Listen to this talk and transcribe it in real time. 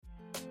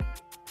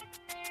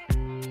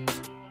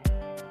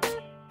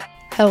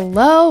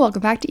Hello,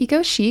 welcome back to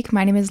Eco Chic.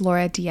 My name is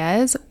Laura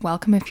Diaz.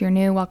 Welcome if you're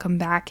new, welcome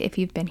back if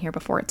you've been here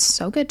before. It's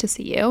so good to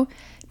see you.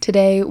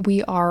 Today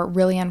we are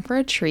really in for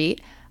a treat.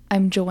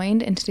 I'm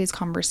joined in today's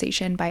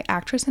conversation by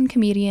actress and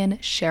comedian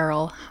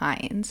Cheryl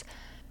Hines.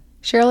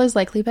 Cheryl is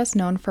likely best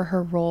known for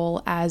her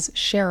role as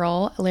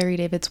Cheryl, Larry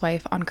David's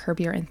wife on Curb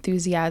Your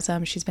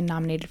Enthusiasm. She's been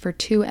nominated for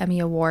 2 Emmy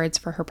Awards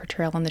for her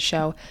portrayal on the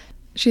show.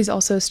 She's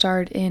also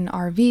starred in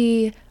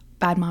RV,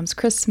 Bad Moms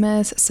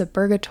Christmas,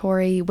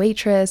 Suburgatory,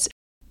 Waitress.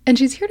 And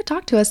she's here to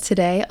talk to us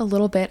today a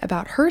little bit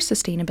about her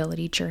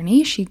sustainability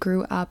journey. She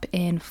grew up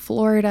in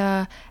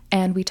Florida,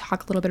 and we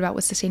talk a little bit about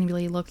what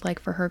sustainability looked like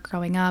for her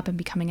growing up and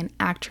becoming an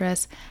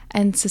actress,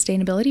 and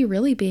sustainability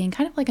really being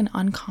kind of like an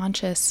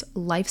unconscious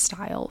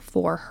lifestyle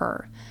for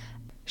her.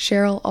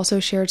 Cheryl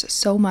also shares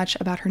so much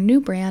about her new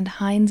brand,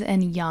 Hines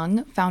and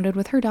Young, founded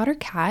with her daughter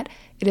Kat.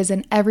 It is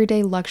an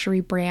everyday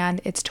luxury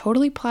brand. It's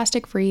totally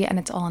plastic free and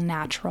it's all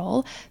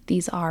natural.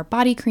 These are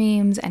body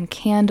creams and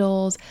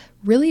candles,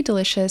 really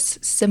delicious,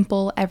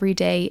 simple,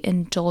 everyday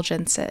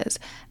indulgences.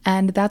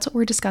 And that's what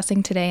we're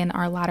discussing today in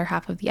our latter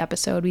half of the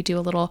episode. We do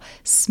a little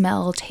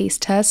smell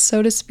taste test,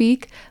 so to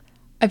speak.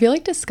 I feel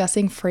like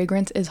discussing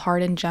fragrance is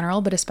hard in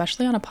general, but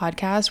especially on a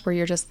podcast where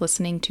you're just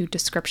listening to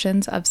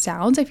descriptions of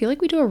sounds, I feel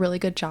like we do a really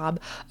good job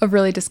of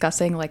really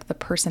discussing like the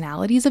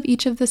personalities of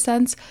each of the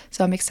scents.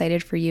 So I'm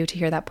excited for you to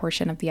hear that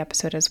portion of the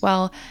episode as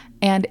well.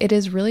 And it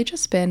has really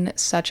just been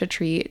such a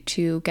treat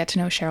to get to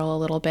know Cheryl a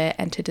little bit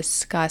and to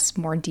discuss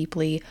more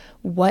deeply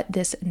what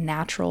this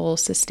natural,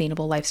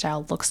 sustainable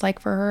lifestyle looks like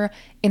for her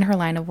in her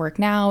line of work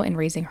now, in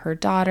raising her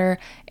daughter.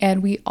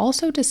 And we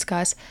also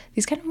discuss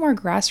these kind of more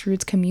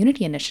grassroots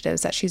community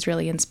initiatives that she's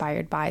really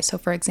inspired by. So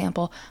for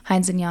example,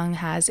 Hines and Young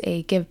has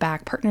a give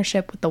back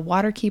partnership with the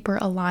Waterkeeper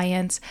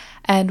Alliance,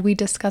 and we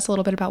discuss a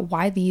little bit about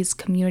why these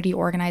community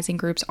organizing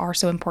groups are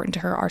so important to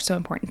her, are so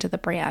important to the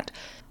brand.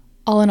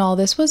 All in all,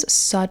 this was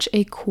such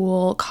a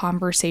cool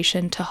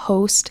conversation to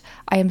host.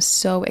 I am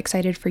so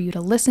excited for you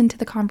to listen to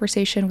the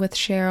conversation with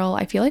Cheryl.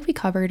 I feel like we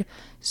covered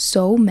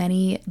so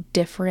many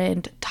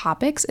different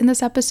topics in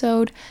this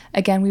episode.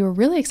 Again, we were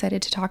really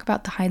excited to talk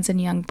about the Hines and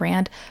Young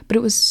brand, but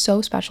it was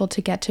so special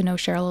to get to know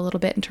Cheryl a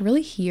little bit and to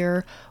really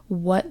hear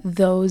what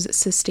those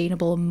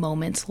sustainable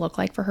moments look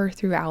like for her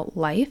throughout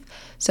life.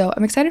 So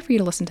I'm excited for you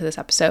to listen to this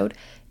episode.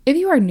 If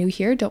you are new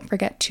here, don't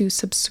forget to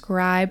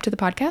subscribe to the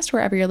podcast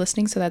wherever you're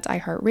listening. So that's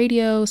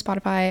iHeartRadio,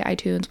 Spotify,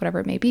 iTunes, whatever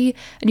it may be.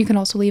 And you can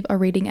also leave a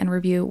rating and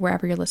review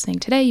wherever you're listening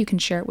today. You can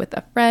share it with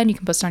a friend. You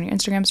can post it on your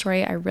Instagram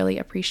story. I really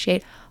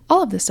appreciate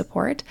all of the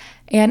support.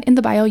 And in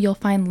the bio, you'll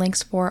find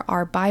links for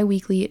our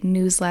bi-weekly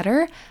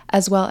newsletter,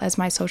 as well as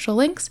my social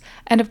links.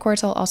 And of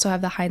course, I'll also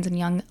have the Hines and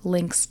Young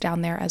links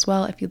down there as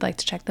well if you'd like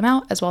to check them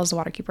out, as well as the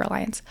Waterkeeper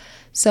Alliance.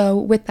 So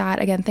with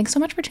that, again, thanks so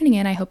much for tuning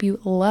in. I hope you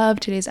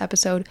love today's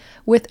episode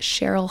with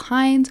Cheryl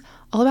Hines,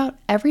 all about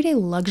everyday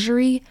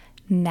luxury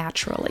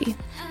naturally.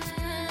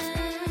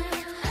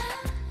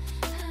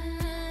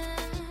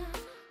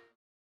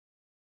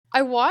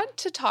 I want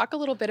to talk a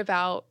little bit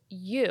about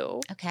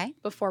you. Okay.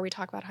 Before we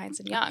talk about Hines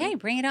and Young. Okay,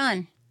 bring it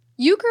on.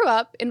 You grew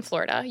up in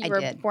Florida. You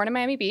were did. born in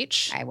Miami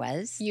Beach. I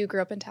was. You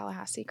grew up in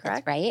Tallahassee,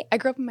 correct? That's right. I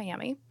grew up in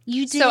Miami.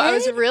 You did? So I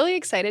was really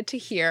excited to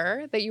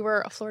hear that you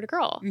were a Florida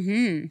girl.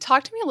 Mm-hmm.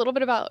 Talk to me a little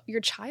bit about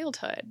your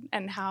childhood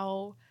and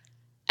how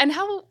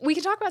we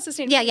can talk about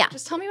sustainability. Yeah.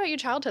 Just tell me about your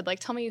childhood. Like,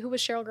 tell me, who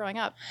was Cheryl growing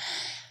up?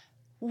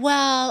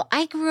 Well,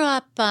 I grew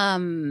up,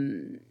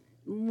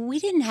 we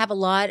didn't have a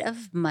lot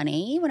of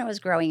money when I was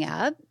growing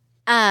up.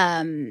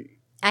 I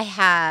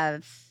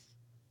had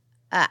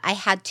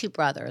 2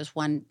 brothers.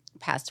 One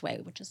passed away,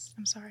 which is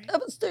I'm sorry.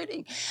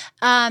 devastating.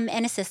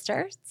 And a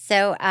sister.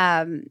 So,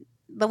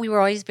 but we were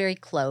always very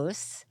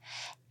close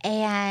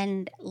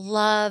and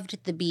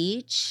loved the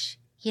beach.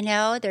 You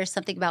know, there's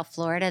something about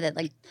Florida that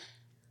like,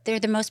 they're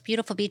the most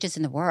beautiful beaches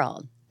in the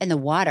world. And the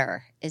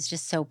water is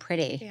just so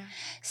pretty. Yeah.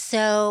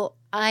 So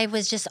I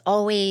was just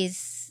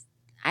always,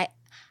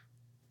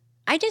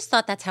 I just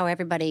thought that's how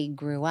everybody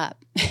grew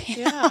up.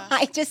 Yeah.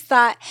 I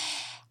thought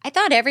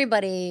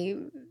everybody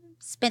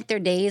spent their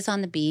days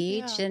on the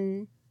beach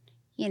and,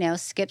 you know,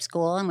 skipped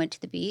school and went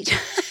to the beach.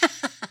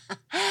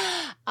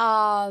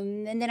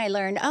 And then I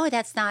learned,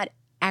 that's not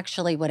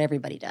actually what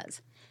everybody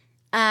does.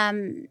 But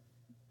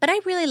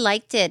I really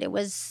liked it.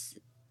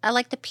 I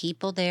liked the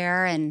people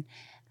there, and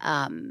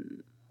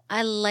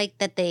I like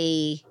that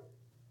they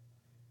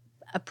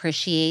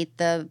appreciate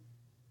the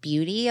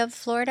beauty of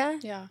Florida.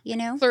 Yeah. You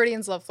know?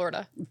 Floridians love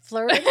Florida.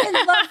 Floridians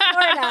love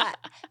Florida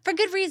for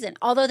good reason.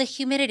 Although the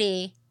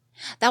humidity,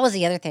 that was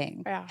the other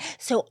thing. Yeah.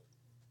 So,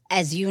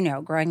 as you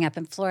know, growing up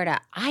in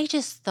Florida, I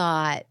just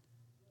thought,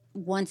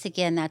 once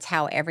again, that's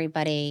how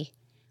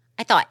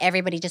I thought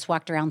everybody just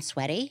walked around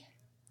sweaty.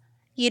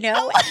 You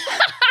know?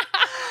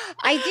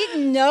 I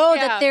didn't know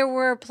that there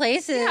were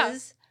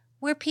places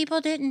where people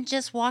didn't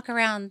just walk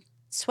around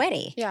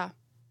sweaty. Yeah.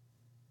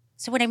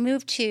 So when I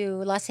moved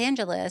to Los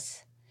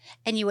Angeles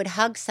and you would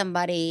hug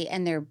somebody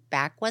and their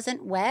back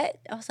wasn't wet,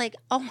 I was like,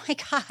 oh my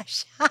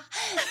gosh,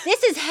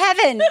 this is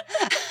heaven.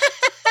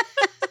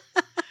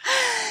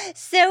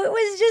 So So it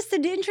was just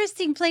an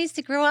interesting place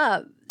to grow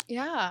up.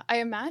 Yeah, I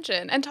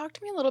imagine. And talk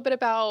to me a little bit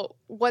about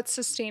what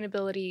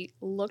sustainability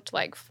looked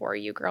like for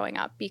you growing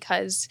up,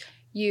 because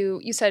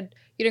you said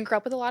you didn't grow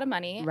up with a lot of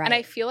money. And I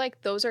Right. feel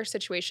like those are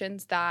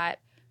situations that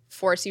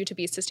force you to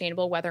be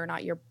sustainable, whether or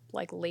not you're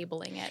like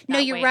labeling it No,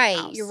 that you're way in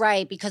the right. You're house.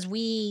 right. Because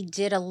we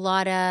did a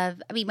lot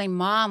of, my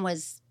mom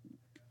was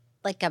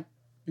like a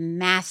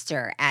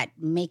master at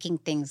making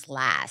things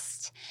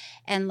last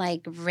and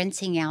like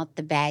rinsing out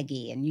the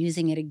baggie and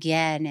using it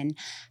again. And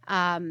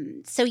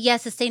so, yeah,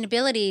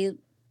 sustainability,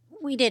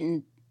 we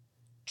didn't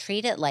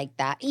treat it like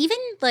that. Even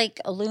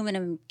like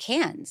aluminum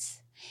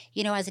cans.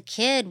 As a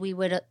kid, we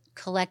would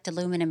collect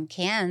aluminum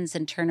cans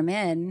and turn them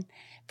in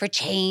for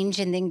change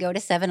and then go to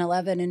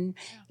 7-Eleven and,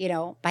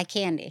 buy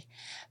candy.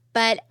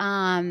 But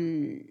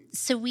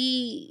so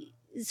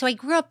I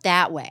grew up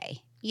that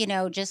way,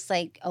 just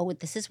like, oh,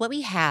 this is what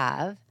we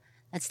have.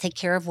 Let's take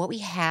care of what we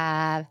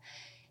have,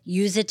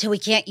 use it till we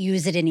can't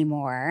use it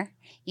anymore.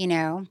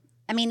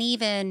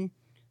 Even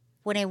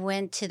when I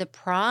went to the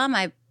prom,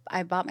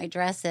 I bought my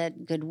dress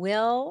at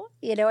Goodwill.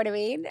 You know what I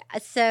mean?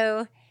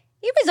 So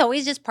it was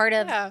always just part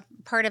of Yeah.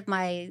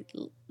 my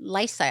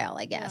lifestyle,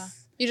 I Yeah.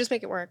 guess. You just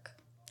make it work.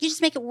 You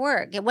just make it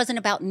work. It wasn't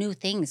about new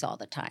things all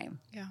the time.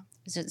 Yeah.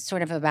 It's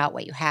sort of about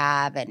what you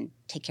have and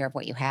take care of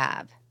what you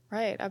have.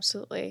 Right.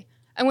 Absolutely.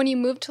 And when you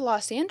moved to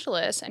Los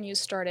Angeles and you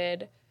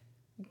started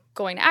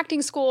going to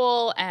acting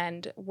school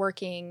and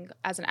working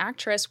as an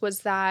actress, was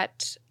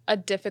that a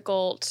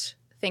difficult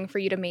thing for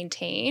you to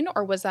maintain,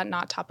 or was that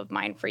not top of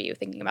mind for you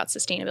thinking about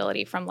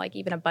sustainability from like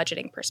even a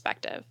budgeting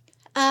perspective?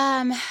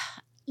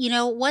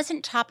 It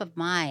wasn't top of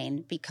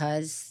mind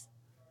because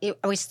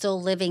I was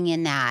still living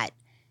in that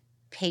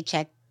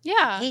paycheck to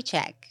Yeah.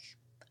 paycheck.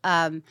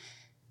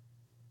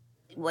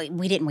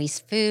 We didn't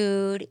waste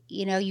food.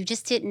 You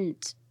just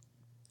didn't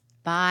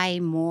buy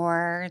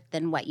more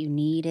than what you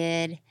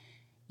needed.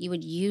 You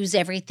would use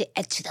everything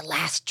to the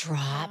last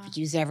drop, Yeah.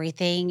 use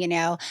everything,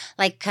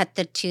 like cut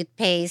the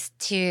toothpaste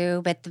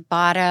tube at the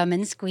bottom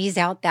and squeeze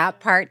out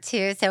that part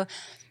too. So,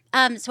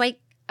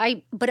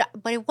 but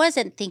I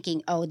wasn't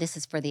thinking, oh, this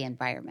is for the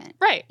environment.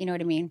 Right. You know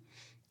what I mean?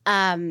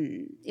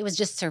 It was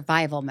just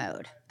survival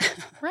mode.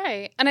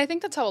 Right. And I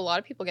think that's how a lot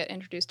of people get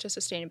introduced to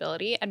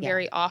sustainability. And Yeah.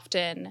 very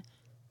often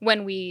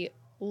when we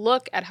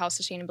look at how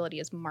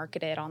sustainability is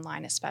marketed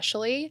online,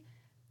 especially,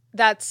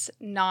 that's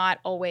not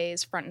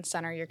always front and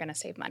center. You're going to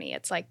save money.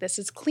 It's like, this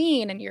is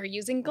clean and you're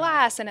using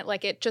glass and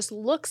it just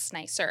looks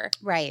nicer.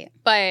 Right.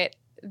 But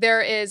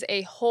there is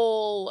a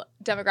whole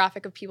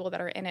demographic of people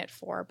that are in it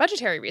for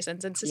budgetary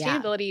reasons. And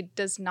sustainability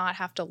does not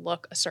have to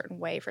look a certain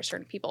way for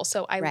certain people.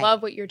 So I Right.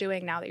 love what you're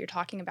doing now that you're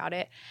talking about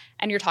it.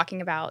 And you're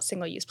talking about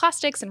single-use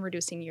plastics and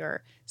reducing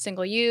your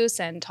single use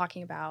and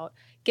talking about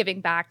giving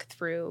back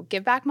through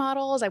give back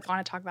models. I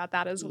want to talk about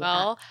that as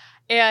well.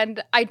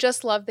 And I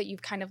just love that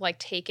you've kind of like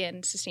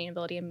taken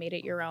sustainability and made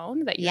it your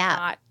own, that you're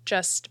not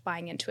just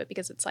buying into it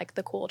because it's like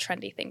the cool,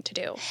 trendy thing to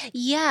do.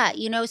 Yeah.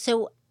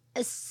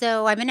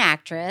 So I'm an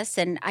actress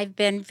and I've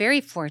been very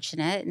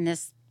fortunate in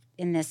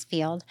this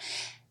field.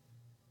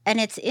 And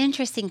it's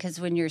interesting because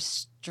when you're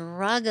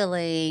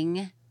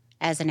struggling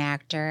as an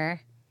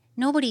actor,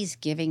 nobody's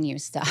giving you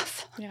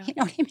stuff. Yeah. You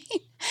know what I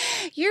mean?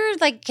 You're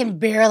like can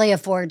barely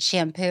afford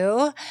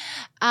shampoo.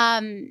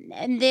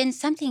 And then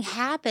something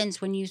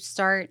happens when you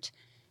start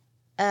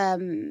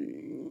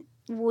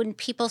when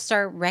people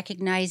start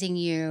recognizing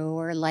you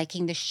or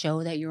liking the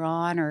show that you're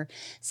on or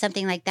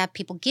something like that,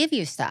 people give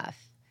you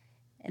stuff.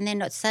 And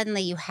then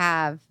suddenly you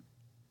have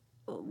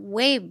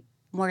way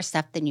more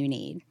stuff than you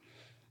need.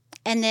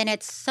 And then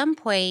at some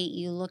point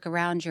you look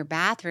around your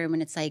bathroom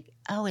and it's like,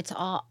 oh, it's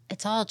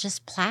all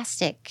just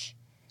plastic.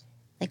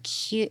 Like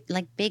cute,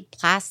 like big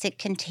plastic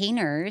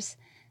containers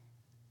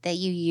that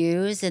you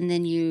use and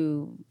then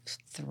you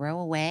throw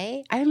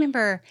away. I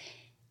remember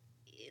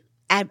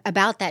at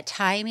about that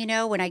time,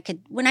 when I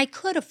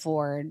could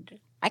afford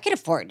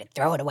to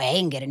throw it away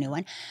and get a new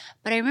one.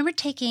 But I remember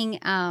taking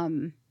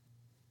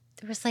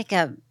there was like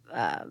a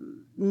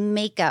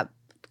makeup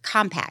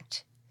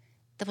compact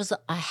that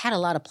had a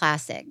lot of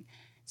plastic.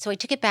 So I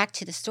took it back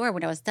to the store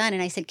when I was done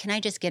and I said, "Can I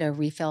just get a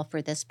refill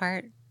for this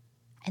part?"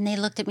 And they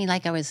looked at me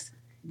like I was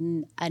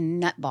a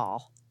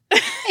nutball.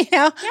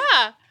 Yeah.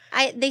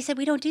 They said,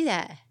 "We don't do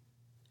that."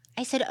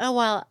 I said, "Oh,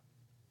 well,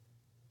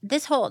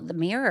 the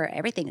mirror,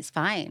 everything is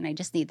fine. I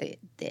just need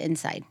the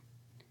inside."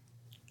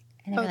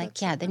 And they were like,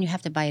 "Yeah, then you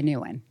have to buy a new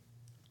one."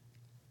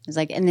 I was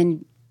like, "And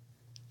then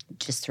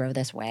just throw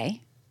this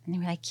away?" And they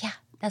were like, "Yeah,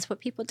 that's what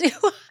people do."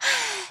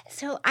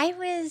 So I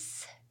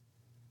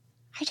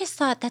just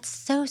thought that's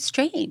so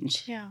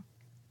strange. Yeah.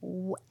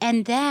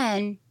 And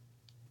then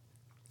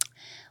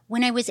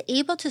when I was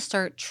able to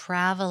start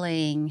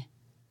traveling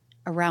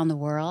around the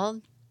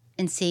world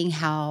and seeing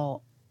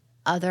how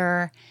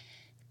other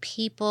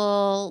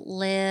people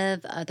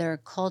live, other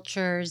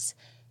cultures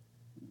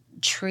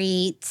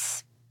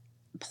treat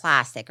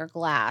plastic or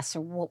glass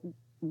or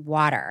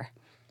water,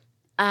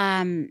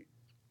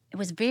 it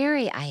was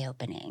very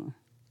eye-opening.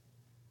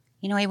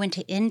 I went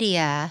to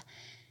India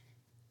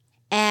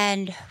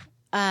and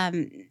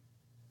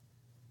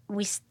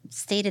we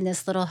stayed in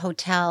this little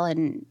hotel,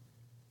 and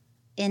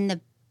in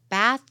the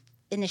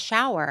in the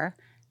shower,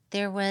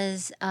 there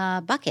was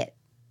a bucket,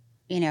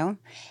 and,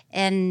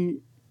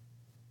 and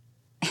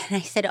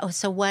I said, "Oh,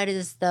 so what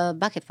is the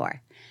bucket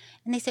for?"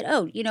 And they said,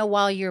 "Oh,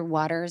 while your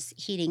water's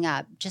heating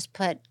up, just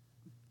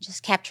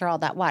capture all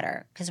that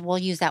water because we'll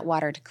use that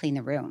water to clean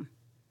the room."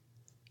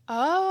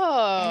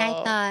 And I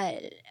Oh.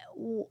 thought,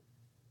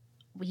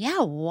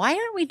 yeah, why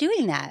aren't we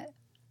doing that?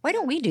 Why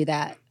don't we do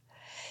that?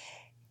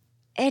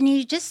 And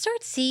you just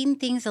start seeing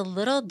things a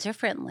little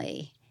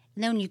differently.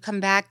 And then when you come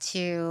back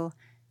to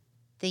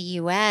the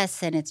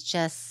US and it's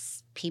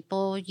just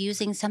people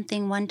using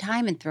something one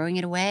time and throwing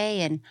it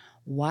away, and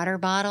water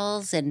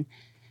bottles. And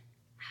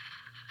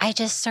I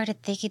just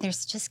started thinking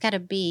there's just got to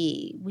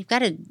be,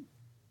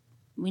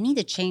 we need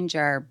to change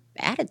our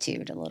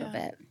attitude a little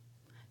bit.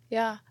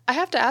 Yeah. I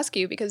have to ask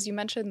you, because you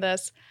mentioned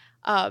this,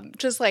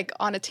 just like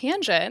on a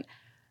tangent,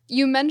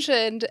 you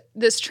mentioned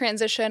this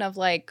transition of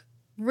like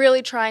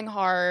really trying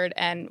hard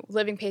and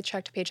living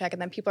paycheck to paycheck,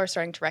 and then people are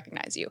starting to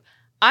recognize you.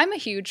 I'm a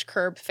huge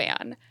Curb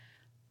fan,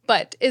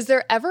 but is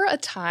there ever a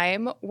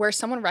time where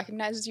someone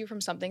recognizes you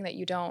from something that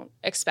you don't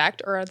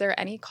expect, or are there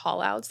any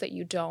call outs that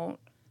you don't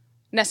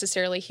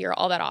necessarily hear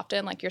all that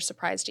often, like you're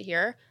surprised to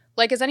hear?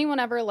 Like, is anyone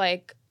ever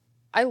like,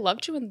 I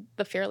loved you in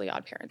the Fairly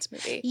Odd Parents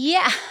movie.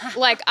 Yeah.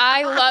 Like,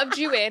 I loved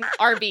you in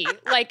RV.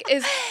 Like,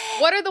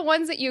 what are the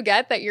ones that you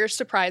get that you're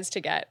surprised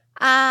to get?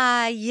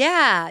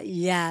 Yeah,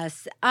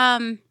 yes.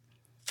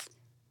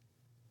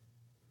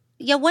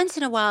 Yeah, once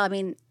in a while, I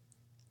mean,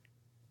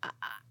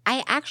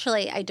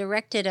 I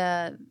directed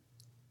a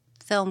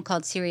film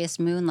called Serious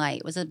Moonlight.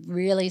 It was a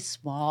really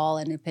small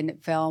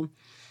independent film.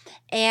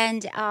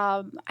 And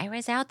I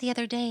was out the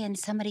other day and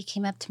somebody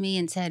came up to me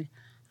and said,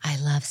 "I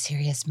love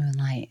Serious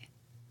Moonlight."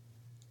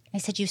 I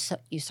said, You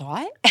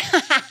saw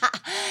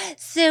it?"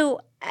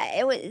 So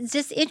it was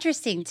just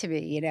interesting to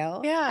me,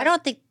 Yeah. I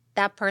don't think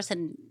that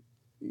person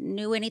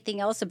knew anything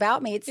else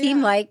about me, it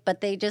seemed like,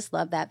 but they just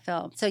love that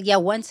film. So yeah,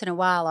 once in a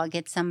while I'll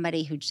get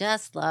somebody who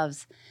just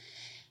loves,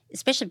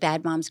 especially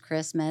Bad Moms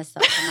Christmas.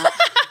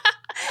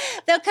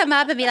 They'll come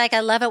up and be like,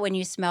 "I love it when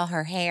you smell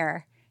her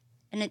hair."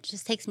 And it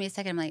just takes me a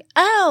second. I'm like,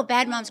 "Oh,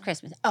 Bad Moms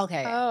Christmas.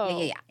 Okay. Oh.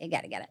 Yeah. You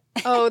got to get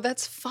it." Oh,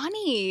 that's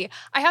funny.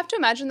 I have to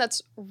imagine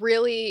that's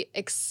really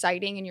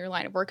exciting in your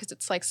line of work, because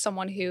it's like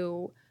someone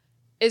who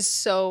is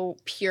so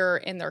pure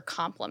in their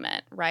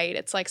compliment, right?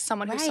 It's like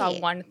someone who saw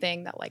Right. one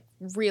thing that like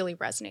really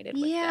resonated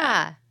with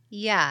them.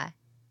 Yeah.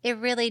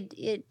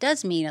 It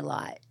does mean a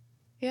lot,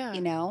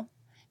 Yeah.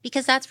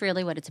 because that's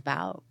really what it's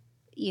about.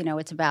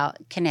 It's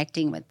about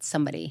connecting with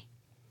somebody,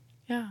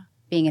 Yeah.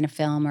 being in a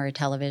film or a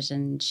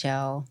television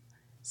show,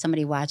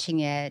 somebody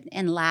watching it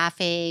and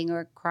laughing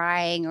or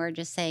crying or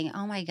just saying,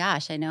 "Oh my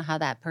gosh, I know how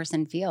that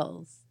person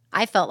feels."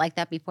 I felt like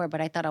that before,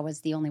 but I thought I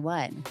was the only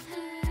one.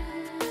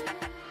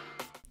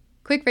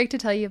 Quick break to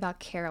tell you about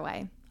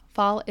Caraway.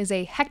 Fall is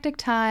a hectic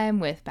time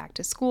with back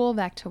to school,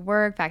 back to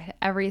work, back to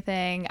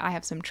everything. I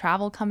have some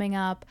travel coming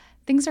up.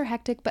 Things are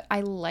hectic, but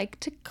I like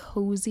to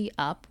cozy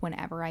up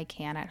whenever I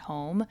can at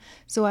home.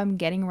 So I'm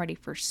getting ready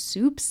for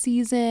soup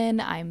season.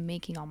 I'm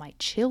making all my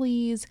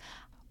chilies.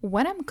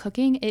 When I'm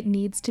cooking, it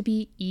needs to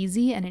be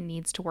easy and it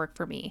needs to work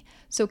for me.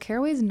 So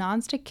Caraway's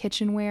nonstick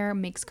kitchenware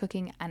makes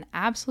cooking an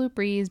absolute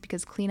breeze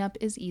because cleanup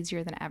is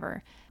easier than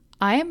ever.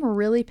 I am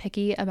really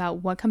picky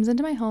about what comes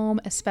into my home,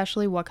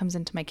 especially what comes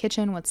into my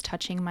kitchen, what's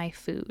touching my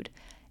food.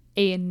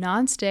 A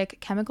non-stick,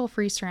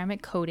 chemical-free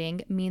ceramic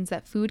coating means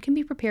that food can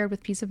be prepared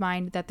with peace of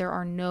mind that there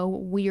are no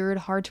weird,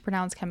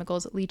 hard-to-pronounce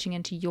chemicals leaching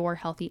into your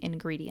healthy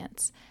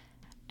ingredients.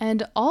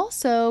 And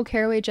also,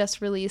 Caraway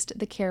just released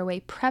the Caraway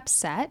Prep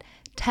Set,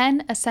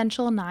 10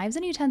 essential knives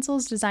and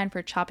utensils designed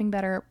for chopping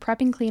better,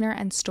 prepping cleaner,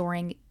 and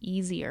storing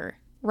easier.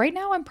 Right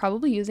now, I'm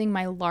probably using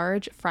my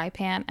large fry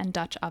pan and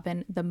Dutch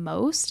oven the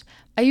most.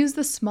 I use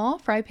the small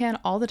fry pan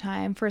all the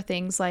time for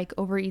things like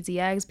over easy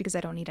eggs because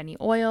I don't need any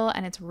oil,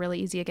 and it's really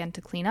easy again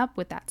to clean up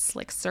with that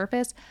slick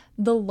surface.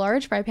 The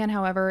large fry pan,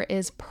 however,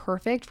 is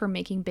perfect for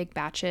making big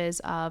batches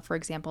of, for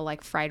example,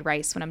 like fried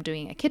rice when I'm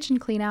doing a kitchen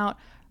clean out.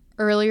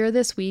 Earlier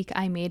this week,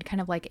 I made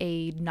kind of like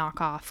a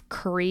knockoff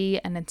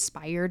curry, an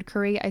inspired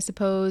curry, I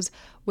suppose,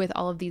 with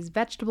all of these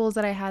vegetables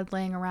that I had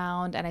laying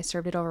around, and I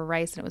served it over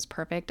rice, and it was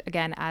perfect,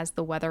 again, as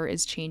the weather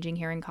is changing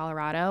here in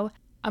Colorado.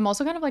 I'm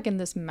also kind of like in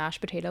this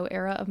mashed potato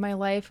era of my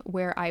life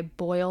where I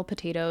boil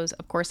potatoes,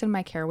 of course, in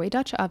my Caraway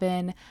Dutch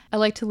oven. I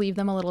like to leave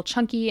them a little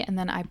chunky, and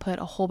then I put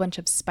a whole bunch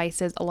of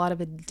spices, a lot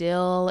of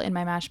dill in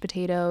my mashed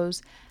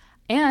potatoes.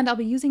 And I'll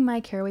be using my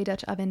Caraway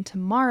Dutch oven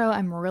tomorrow.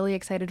 I'm really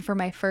excited for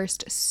my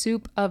first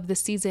soup of the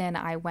season.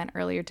 I went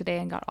earlier today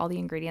and got all the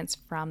ingredients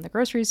from the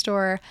grocery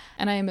store,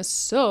 and I am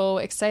so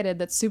excited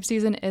that soup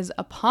season is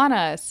upon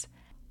us.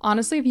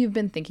 Honestly, if you've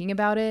been thinking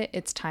about it,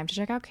 it's time to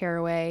check out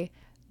Caraway.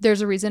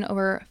 There's a reason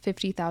over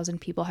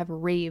 50,000 people have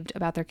raved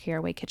about their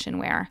Caraway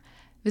kitchenware.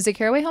 Visit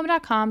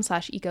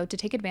carawayhome.com/eco to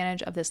take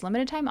advantage of this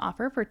limited time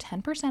offer for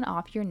 10%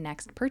 off your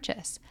next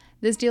purchase.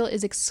 This deal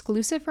is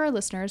exclusive for our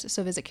listeners,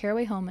 so visit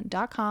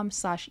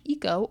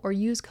carawayhome.com/eco or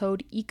use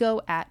code ECO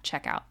at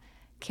checkout.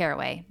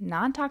 Caraway,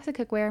 non-toxic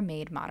cookware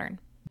made modern.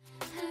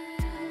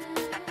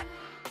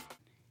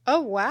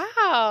 Oh,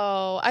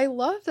 wow. I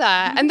love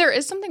that. And there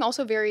is something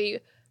also very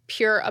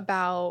pure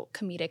about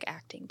comedic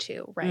acting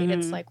too, right?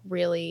 It's like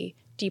really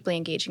deeply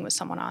engaging with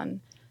someone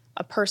on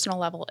a personal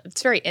level.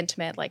 It's very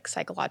intimate, like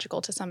psychological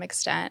to some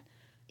extent.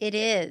 It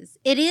is.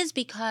 It is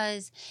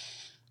because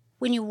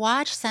when you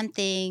watch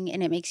something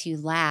and it makes you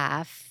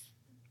laugh,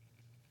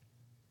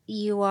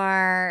 you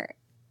are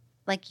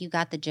like, you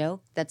got the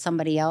joke that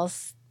somebody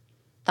else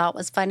thought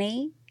was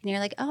funny. And you're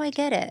like, oh, I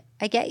get it.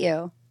 I get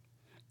you.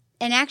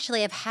 And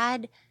actually, I've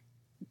had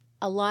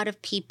a lot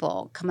of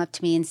people come up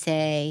to me and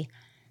say,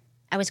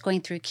 I was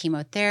going through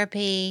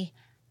chemotherapy.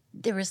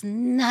 There was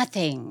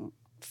nothing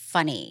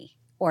funny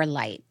or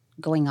light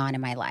going on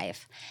in my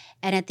life.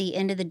 And at the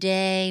end of the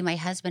day, my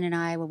husband and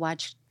I would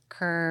watch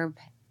Curb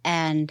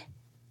and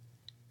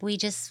we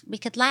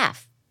could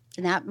laugh.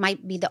 And that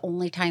might be the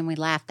only time we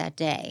laughed that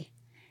day,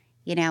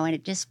 and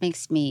it just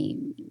makes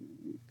me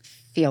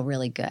feel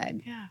really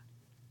good. Yeah.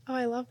 Oh,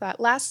 I love that.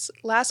 Last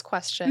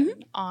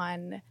question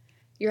on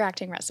your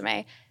acting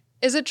resume.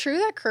 Is it true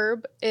that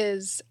Curb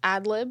is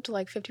ad-libbed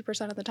like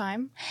 50% of the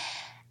time?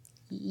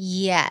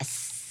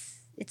 Yes.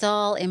 It's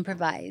all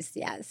improvised,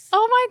 yes.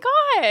 Oh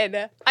my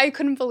God. I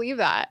couldn't believe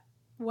that.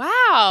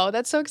 Wow.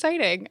 That's so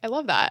exciting. I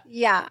love that.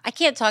 Yeah. I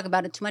can't talk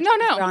about it too much No.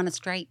 because we're on a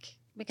strike.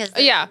 Because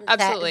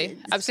Absolutely.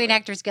 The Screen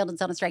Actors Guild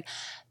is on a strike.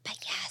 But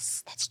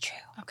yes, that's true.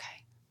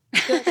 Okay. I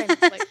feel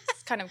like I'm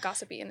kind of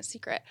gossipy and a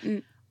secret.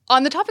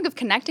 On the topic of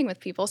connecting with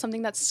people,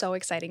 something that's so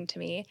exciting to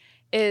me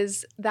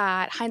is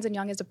that Hines &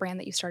 Young is a brand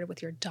that you started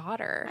with your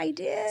daughter. I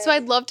did. So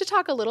I'd love to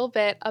talk a little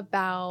bit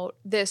about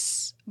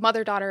this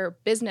mother-daughter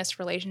business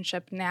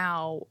relationship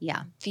now.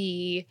 Yeah.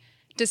 The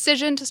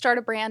decision to start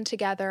a brand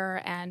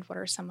together and what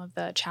are some of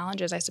the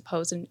challenges, I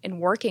suppose, in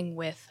working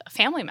with a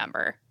family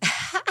member?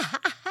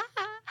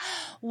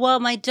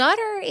 Well, my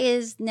daughter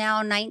is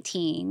now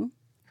 19.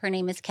 Her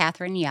name is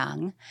Catherine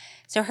Young.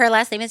 So her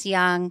last name is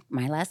Young.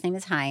 My last name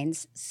is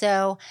Hines.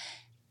 So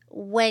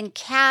when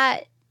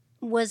Kat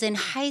was in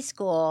high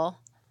school,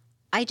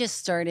 I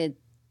started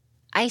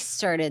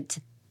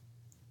to,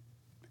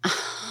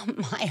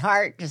 my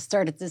heart just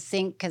started to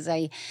sink because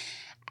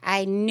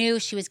I knew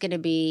she was going to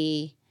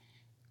be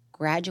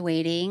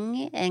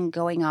graduating and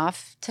going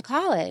off to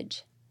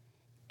college.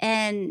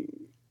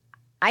 And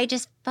I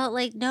just felt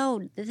like,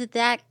 no,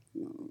 that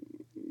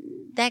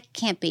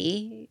can't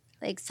be.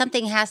 Like,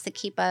 something has to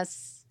keep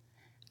us.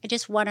 I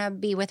just want to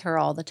be with her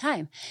all the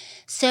time.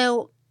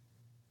 So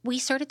we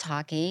started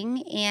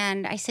talking,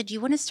 and I said, you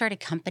want to start a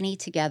company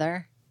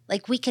together?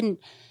 Like, we can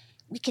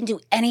do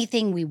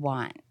anything we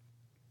want,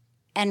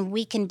 and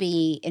we can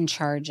be in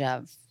charge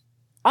of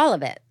all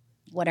of it,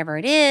 whatever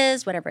it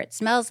is, whatever it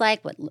smells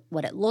like,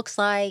 what it looks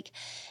like.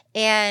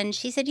 And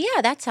she said,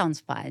 yeah, that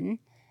sounds fun.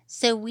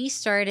 So we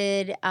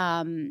started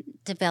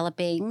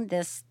developing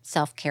this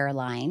self-care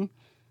line,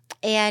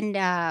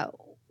 and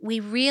we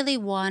really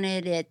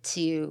wanted it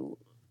to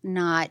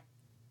not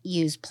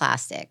use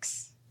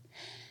plastics.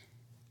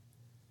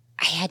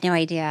 I had no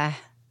idea.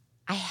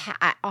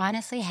 I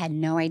honestly had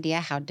no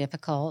idea how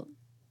difficult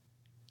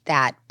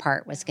that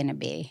part was going to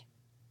be.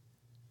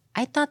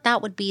 I thought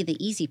that would be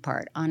the easy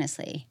part,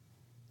 honestly.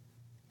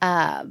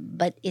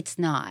 But it's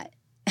not.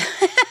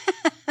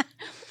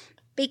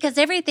 Because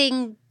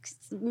everything's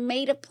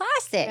made of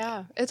plastic.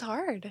 Yeah, it's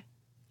hard.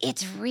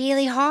 It's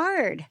really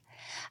hard.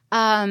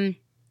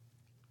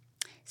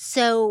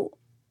 So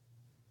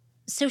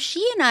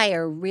she and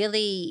I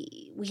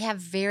we have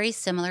very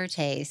similar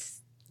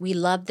tastes. We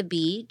love the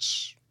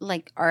beach.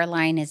 Like, our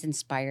line is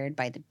inspired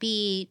by the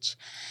beach,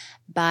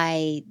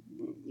 by,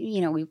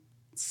 we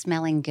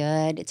smelling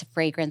good. It's a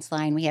fragrance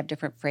line. We have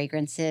different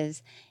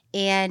fragrances.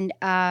 And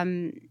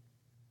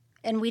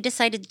we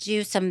decided to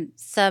do some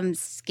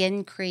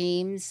skin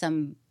creams,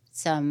 some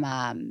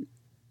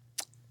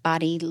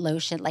body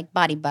lotion, like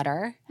body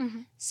butter.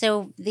 Mm-hmm.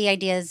 So the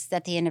idea is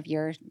at the end of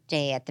your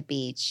day at the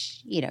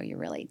beach, you're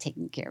really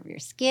taking care of your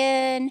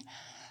skin.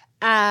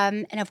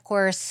 And of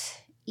course,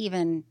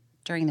 even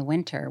during the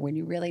winter when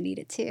you really need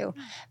it too.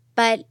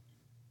 But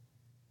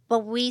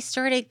we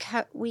started,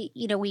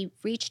 we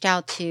reached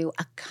out to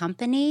a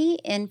company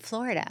in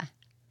Florida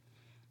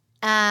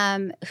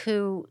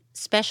who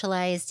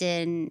specialized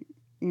in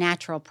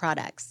natural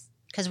products,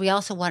 because we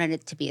also wanted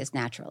it to be as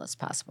natural as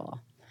possible.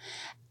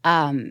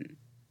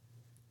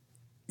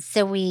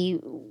 So we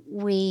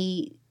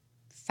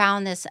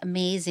found this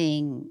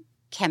amazing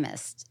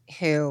chemist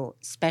who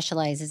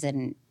specializes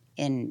in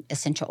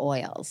essential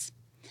oils.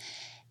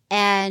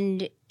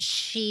 And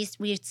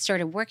we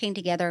started working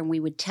together, and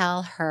we would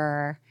tell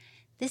her,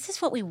 this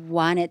is what we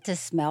want it to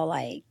smell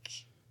like.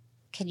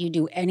 Can you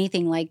do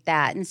anything like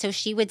that? And so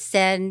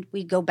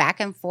we'd go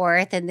back and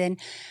forth, and then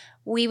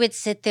we would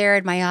sit there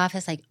in my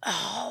office like,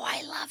 oh,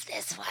 I love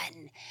this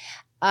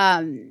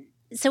one.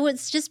 So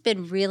it's just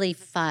been really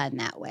fun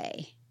that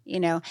way,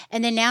 And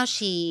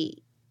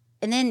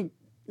then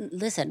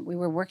listen, we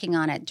were working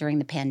on it during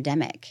the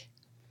pandemic.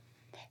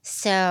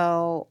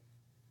 So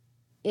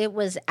it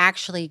was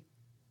actually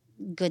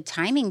good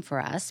timing for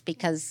us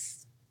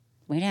because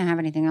we didn't have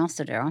anything else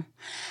to do.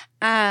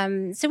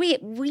 So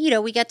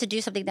we got to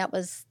do something that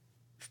was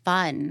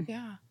fun.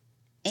 Yeah.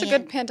 It's a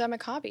good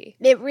pandemic hobby.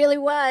 It really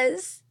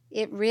was.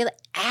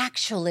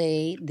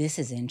 Actually, this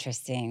is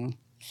interesting.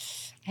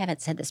 I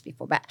haven't said this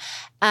before, but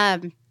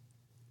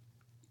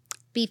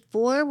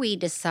before we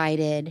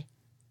decided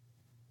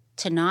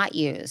to not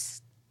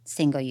use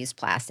single-use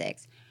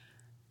plastics,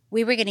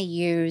 we were going to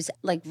use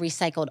like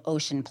recycled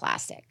ocean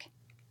plastic.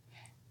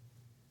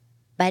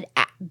 But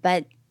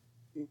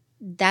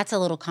that's a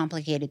little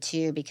complicated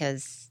too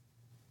because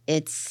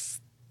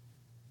it's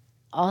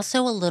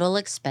also a little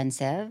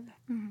expensive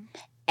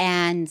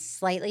and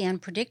slightly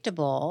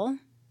unpredictable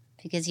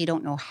because you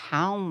don't know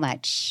how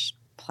much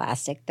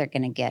plastic they're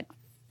going to get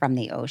from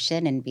the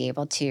ocean and be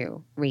able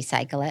to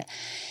recycle it.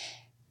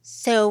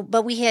 So,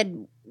 but we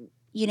had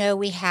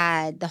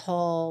the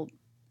whole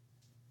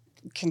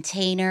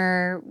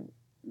container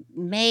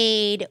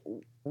made.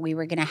 We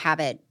were going to have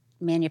it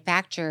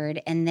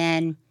manufactured, and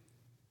then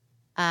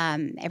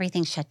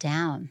everything shut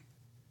down.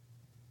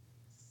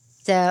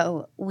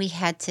 So we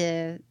had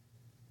to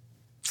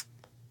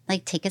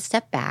take a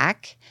step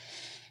back.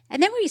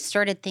 And then we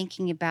started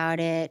thinking about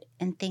it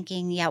and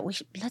thinking,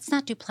 let's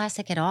not do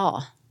plastic at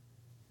all.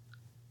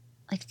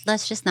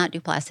 Let's just not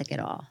do plastic at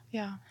all.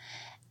 Yeah.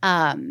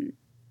 And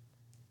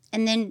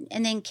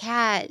then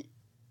Kat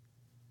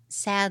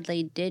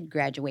sadly did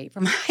graduate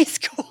from high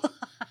school.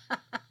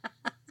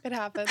 It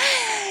happened.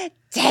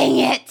 Dang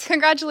it.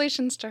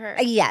 Congratulations to her.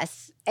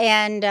 Yes.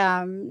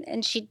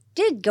 And she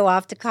did go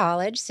off to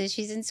college, so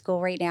she's in school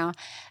right now.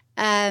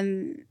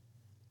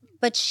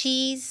 But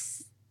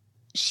she's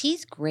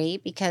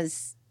great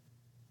because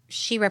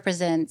she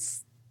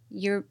represents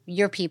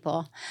your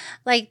people,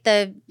 like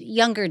the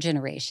younger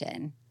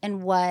generation,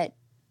 and what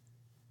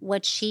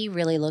she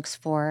really looks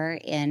for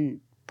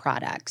in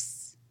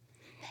products.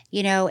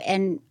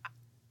 And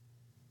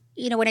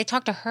when I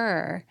talk to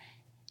her,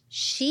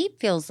 she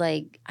feels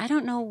like, I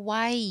don't know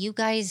why you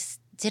guys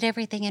did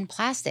everything in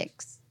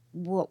plastics.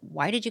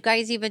 Why did you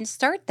guys even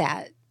start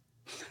that?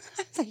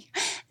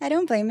 I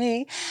don't blame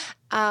me.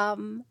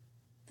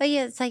 But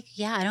yeah, it's like,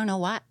 I don't know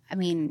why. I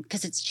mean,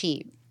 because it's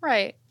cheap.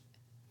 Right.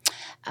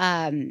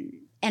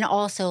 And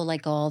also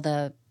like all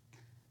the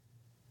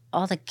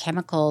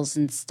chemicals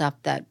and stuff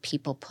that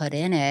people put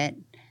in it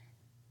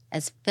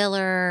as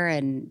filler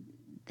and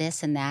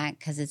this and that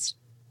because it's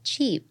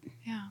cheap.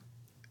 Yeah.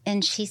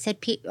 And she said,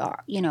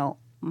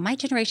 my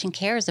generation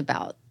cares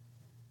about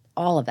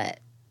all of it.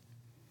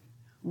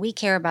 We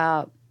care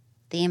about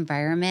the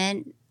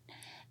environment.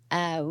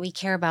 We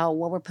care about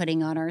what we're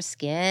putting on our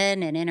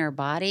skin and in our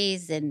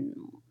bodies, and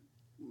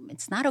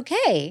it's not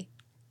okay.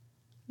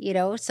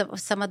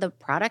 Some of the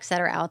products that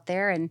are out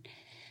there, and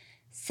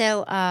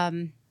so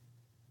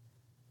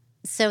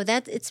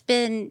that it's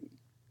been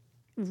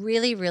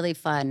really, really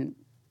fun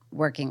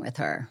working with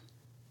her.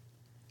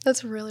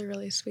 That's really,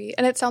 really sweet.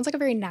 And it sounds like a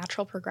very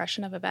natural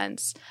progression of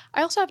events.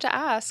 I also have to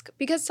ask,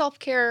 because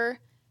self-care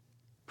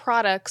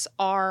products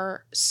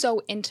are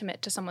so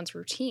intimate to someone's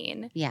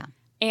routine. Yeah.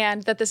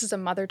 And that this is a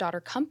mother-daughter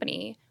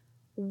company,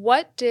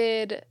 what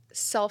did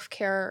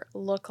self-care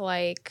look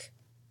like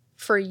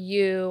for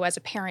you as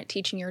a parent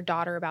teaching your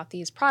daughter about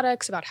these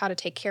products, about how to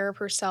take care of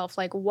herself?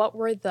 Like, what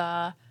were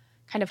the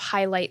kind of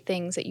highlight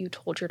things that you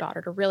told your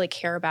daughter to really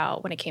care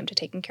about when it came to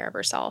taking care of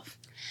herself?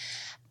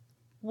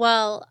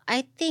 Well,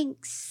 I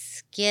think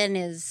skin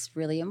is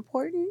really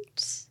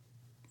important.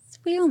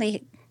 We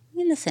only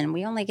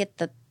get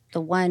the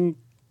one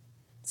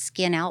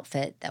skin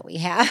outfit that we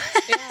have.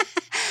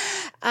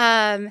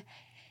 Yeah.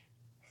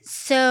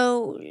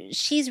 So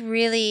she's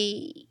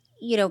really,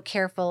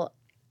 careful,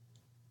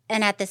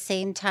 and at the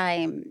same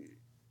time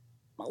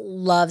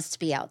loves to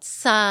be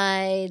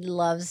outside,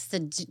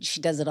 she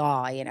does it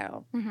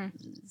all,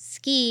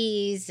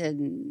 skis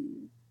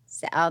and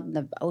out in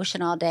the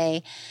ocean all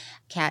day.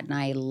 Kat and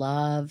I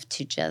love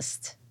to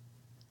just,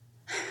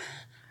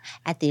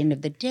 at the end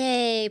of the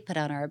day, put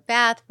on our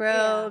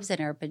bathrobes and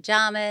our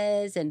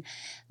pajamas and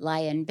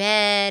lie in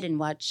bed and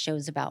watch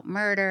shows about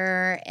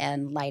murder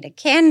and light a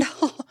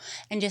candle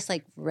and just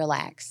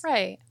relax.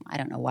 Right. I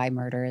don't know why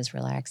murder is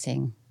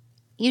relaxing.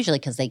 Usually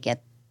because they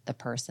get the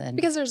person.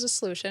 Because there's a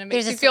solution. It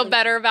makes you feel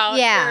better about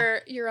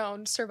your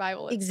own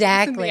survival.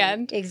 Exactly. In the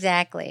end.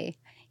 Exactly.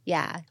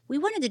 Yeah. We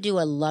wanted to do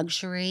a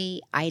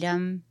luxury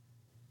item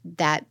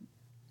that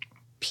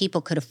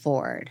people could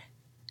afford.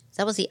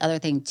 So that was the other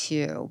thing,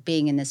 too,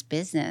 being in this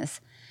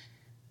business.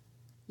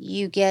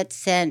 You get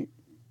sent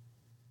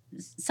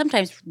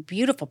sometimes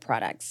beautiful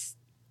products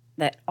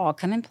that all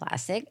come in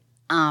plastic,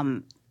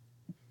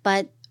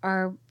 but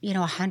are,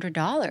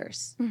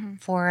 $100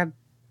 for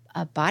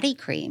a body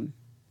cream.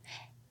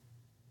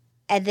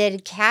 And then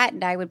Kat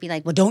and I would be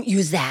like, well, don't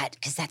use that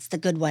because that's the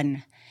good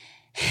one.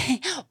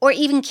 Or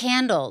even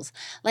candles.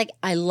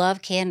 I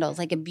love candles.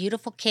 A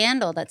beautiful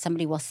candle that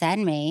somebody will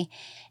send me.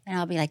 And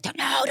I'll be like,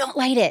 don't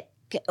light it.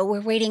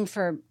 We're waiting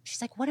for,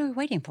 she's like, what are we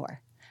waiting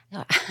for?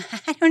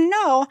 I don't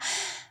know.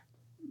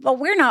 but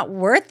we're not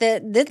worth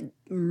it. This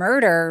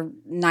murder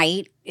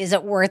night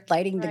isn't worth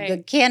lighting the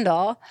good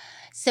candle.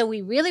 So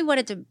we really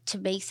wanted to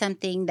make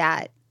something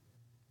that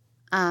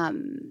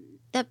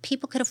that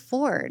people could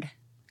afford.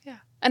 Yeah.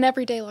 An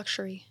everyday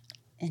luxury.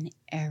 An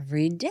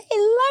everyday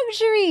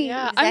luxury.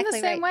 Yeah, exactly. I'm the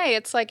same way.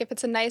 It's like if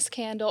it's a nice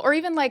candle or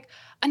even like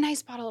a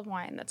nice bottle of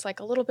wine that's like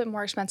a little bit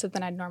more expensive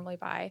than I'd normally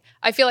buy.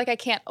 I feel like I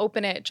can't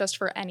open it just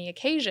for any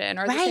occasion.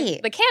 Or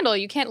the candle,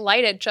 you can't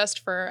light it just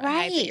for a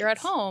night that you're at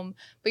home.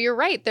 But you're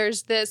right.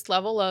 There's this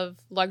level of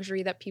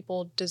luxury that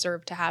people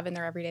deserve to have in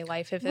their everyday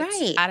life. If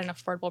it's at an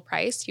affordable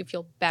price, you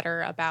feel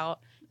better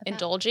about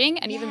indulging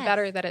and even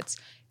better that it's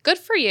good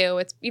for you.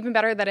 It's even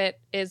better that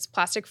it is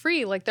plastic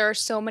free. Like there are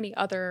so many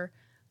other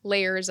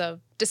layers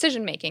of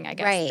decision making, I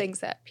guess,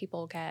 things that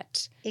people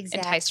get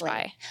enticed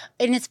by.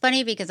 And it's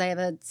funny because I have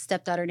a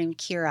stepdaughter named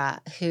Kira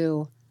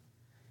who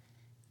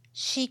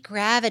she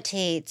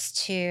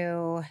gravitates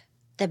to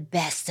the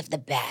best of the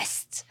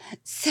best.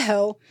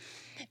 So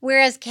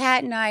whereas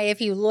Kat and I, if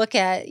you look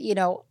at,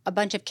 a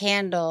bunch of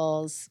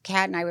candles,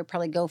 Kat and I would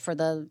probably go for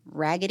the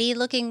raggedy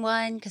looking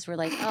one because we're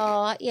like,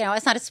 oh,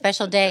 it's not a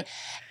special day.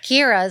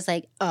 Kira's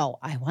like, oh,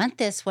 I want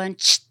this one.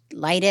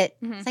 Light it.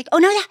 Mm-hmm. It's like, oh,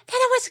 no, that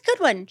was a good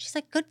one. She's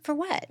like, good for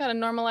what? Got a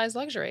normalized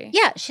luxury.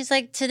 Yeah. She's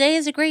like, today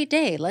is a great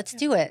day. Let's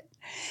do it.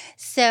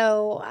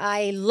 So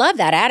I love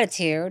that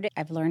attitude.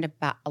 I've learned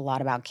a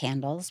lot about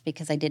candles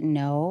because I didn't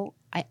know.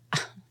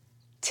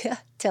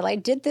 Till I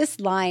did this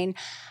line,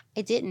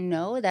 I didn't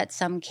know that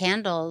some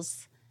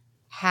candles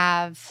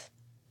have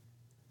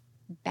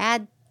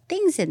bad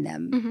things in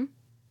them. Mm-hmm.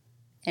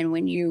 And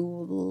when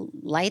you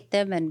light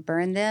them and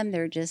burn them,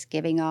 they're just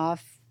giving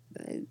off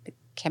the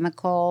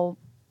chemical,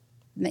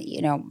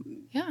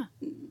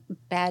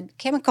 bad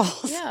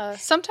chemicals. Yeah.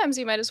 Sometimes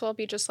you might as well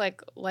be just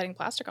like lighting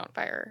plastic on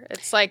fire.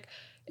 It's like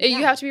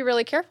you have to be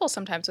really careful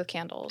sometimes with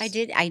candles. I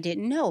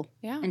didn't know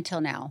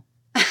until now.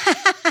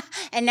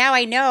 And now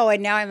I know.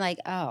 And now I'm like,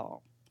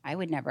 oh, I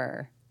would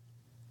never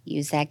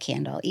use that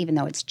candle, even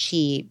though it's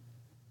cheap.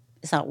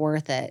 It's not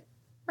worth it.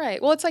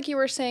 Right. Well, it's like you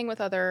were saying with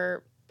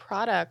other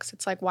products.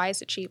 It's like, why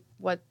is it cheap?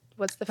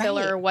 What's the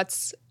filler? What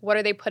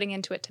are they putting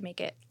into it to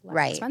make it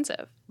less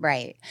expensive?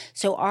 Right.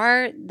 So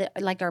our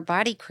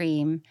body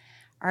cream,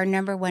 our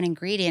number one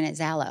ingredient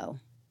is aloe.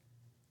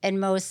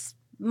 And most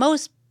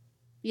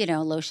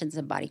lotions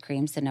and body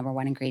creams, the number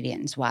one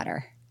ingredient is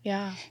water.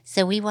 Yeah.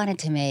 So we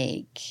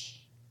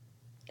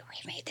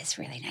made this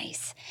really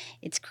nice.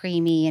 It's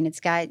creamy and it's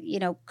got,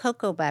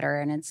 cocoa butter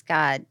and it's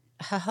got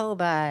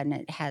jojoba and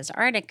it has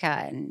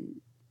arnica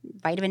and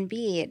vitamin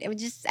B. It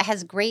just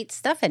has great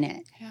stuff in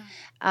it.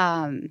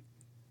 Yeah.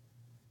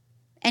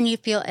 And you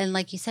feel, and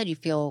like you said, you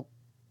feel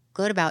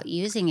good about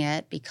using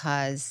it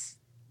because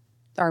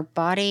our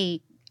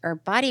body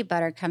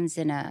butter comes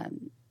in a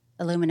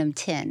aluminum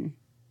tin.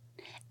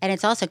 And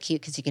it's also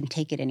cute because you can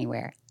take it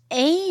anywhere.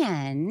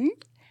 And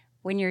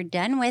when you're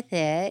done with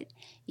it,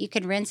 you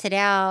can rinse it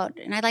out.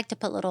 And I like to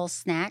put little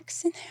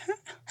snacks in there,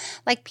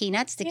 like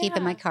peanuts to keep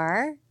in my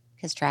car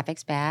because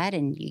traffic's bad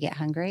and you get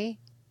hungry.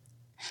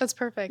 That's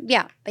perfect.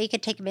 Yeah, but you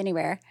could take them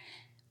anywhere.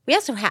 We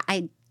also have,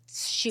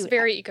 it's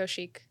very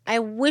eco-chic. I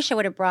wish I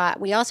would have brought,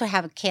 we also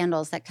have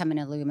candles that come in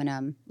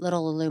aluminum,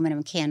 little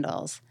aluminum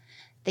candles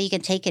that you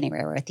can take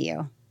anywhere with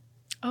you.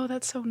 Oh,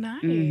 that's so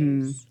nice.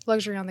 Mm-hmm.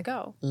 Luxury on the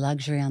go.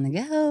 Luxury on the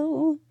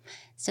go.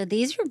 So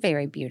these are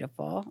very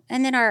beautiful.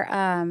 And then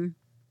our,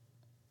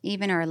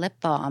 even our lip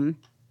balm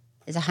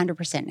is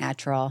 100%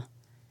 natural.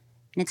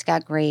 And it's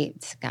got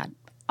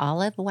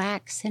olive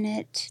wax in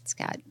it.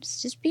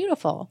 It's just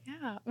beautiful.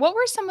 Yeah. What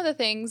were some of the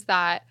things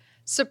that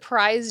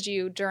surprised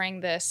you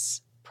during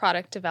this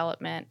product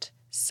development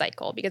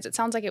cycle? Because it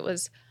sounds like it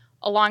was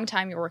a long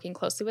time. You're working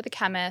closely with a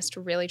chemist,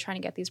 really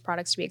trying to get these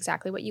products to be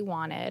exactly what you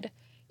wanted.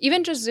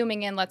 Even just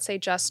zooming in, let's say,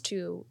 just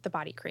to the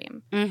body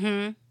cream.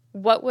 Mm-hmm.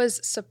 What was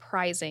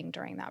surprising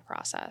during that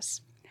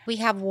process? We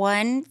have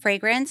one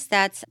fragrance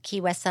that's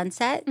Key West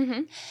Sunset,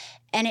 mm-hmm.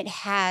 and it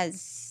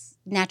has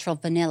natural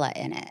vanilla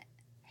in it.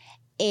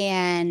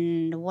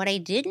 And what I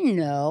didn't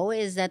know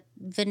is that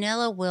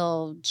vanilla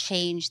will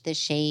change the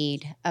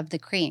shade of the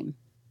cream.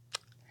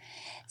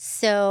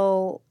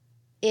 So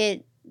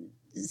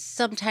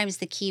sometimes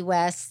the Key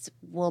West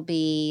will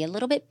be a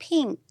little bit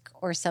pink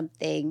or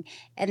something.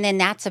 And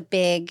then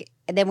and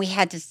then we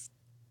had to,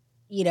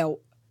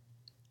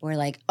 we're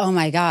like, oh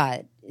my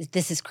God,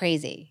 this is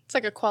crazy. It's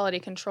like a quality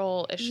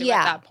control issue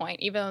at that point.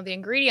 Even though the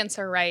ingredients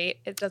are right,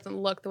 it doesn't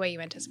look the way you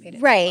anticipated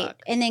it to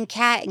look. And then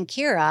Kat and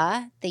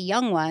Kira, the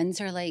young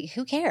ones, are like,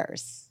 who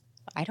cares?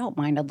 I don't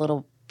mind a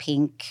little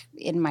pink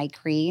in my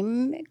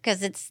cream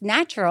because it's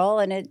natural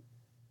and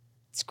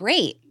it's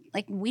great.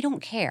 Like, we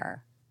don't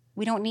care.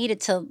 We don't need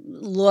it to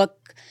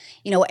look,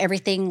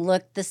 everything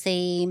look the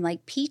same,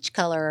 like peach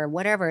color or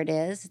whatever it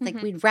is. It's mm-hmm.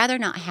 like we'd rather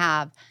not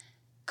have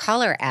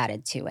color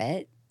added to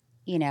it,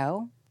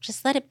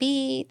 Just let it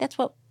be. That's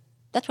what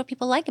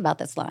people like about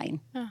this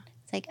line. Huh.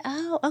 It's like,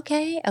 oh,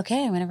 okay, I'm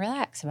going to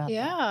relax about that.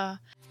 Yeah.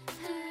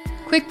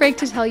 Quick break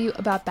to tell you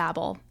about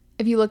Babbel.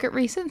 If you look at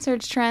recent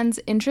search trends,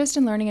 interest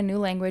in learning a new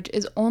language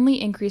is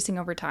only increasing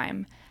over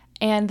time.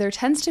 And there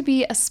tends to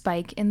be a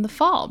spike in the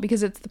fall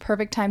because it's the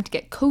perfect time to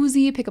get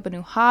cozy, pick up a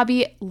new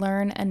hobby,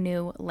 learn a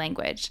new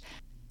language.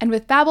 And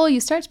with Babbel,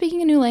 you start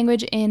speaking a new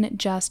language in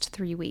just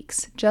 3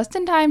 weeks, just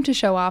in time to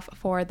show off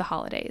for the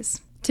holidays.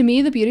 To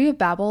me, the beauty of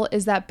Babbel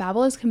is that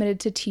Babbel is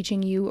committed to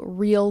teaching you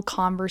real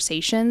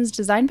conversations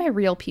designed by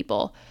real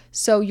people.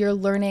 So you're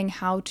learning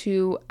how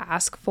to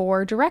ask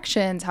for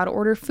directions, how to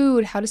order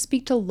food, how to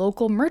speak to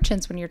local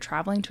merchants when you're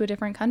traveling to a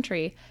different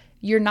country.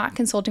 You're not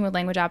consulting with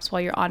language apps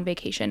while you're on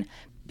vacation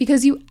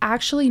because you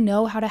actually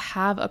know how to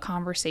have a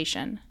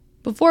conversation.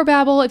 Before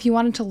Babbel, if you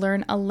wanted to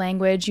learn a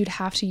language, you'd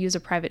have to use a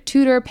private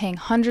tutor, paying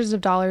hundreds of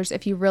dollars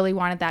if you really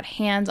wanted that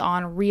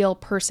hands-on, real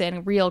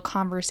person, real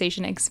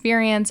conversation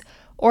experience,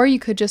 or you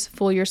could just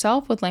fool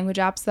yourself with language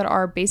apps that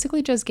are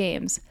basically just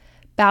games.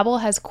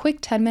 Babbel has quick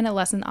 10-minute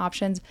lesson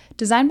options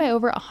designed by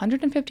over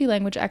 150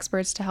 language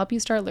experts to help you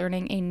start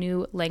learning a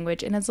new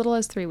language in as little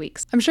as 3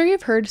 weeks. I'm sure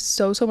you've heard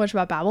so much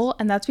about Babbel,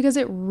 and that's because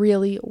it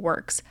really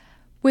works.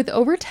 With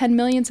over 10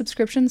 million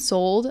subscriptions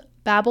sold,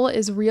 Babbel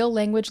is real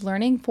language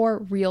learning for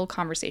real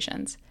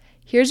conversations.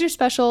 Here's your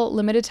special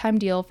limited time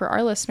deal for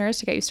our listeners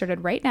to get you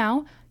started right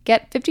now.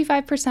 Get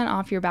 55%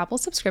 off your Babbel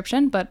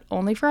subscription, but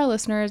only for our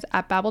listeners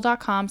at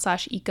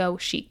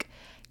babbel.com/ecochic.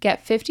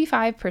 Get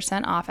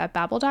 55% off at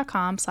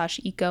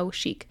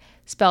babbel.com/ecochic.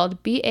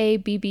 Spelled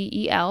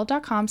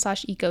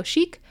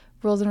BABBEL.com/ecochic.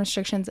 Rules and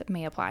restrictions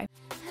may apply.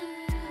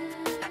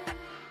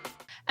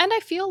 And I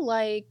feel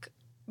like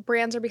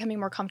brands are becoming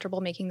more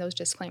comfortable making those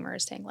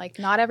disclaimers, saying like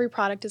not every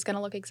product is going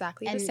to look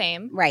exactly the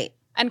same. Right.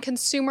 And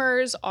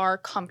consumers are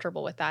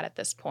comfortable with that at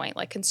this point.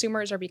 Like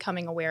consumers are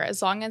becoming aware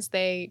as long as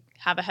they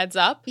have a heads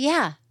up.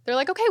 Yeah. They're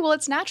like, okay, well,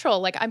 it's natural.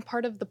 Like I'm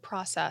part of the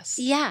process.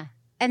 Yeah.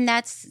 And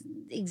that's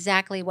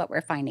exactly what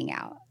we're finding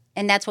out.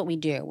 And that's what we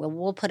do.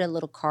 We'll put a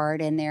little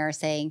card in there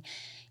saying,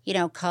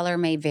 color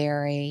may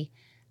vary.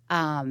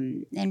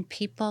 And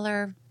people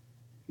are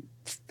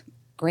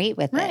great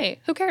with it. Right.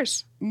 Who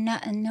cares? No,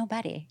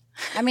 nobody.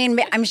 I mean,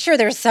 I'm sure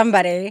there's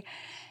somebody,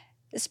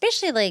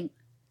 especially like,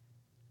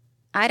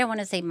 I don't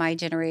want to say my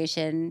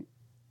generation.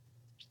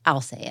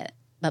 I'll say it.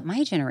 But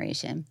my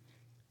generation,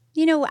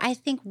 I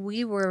think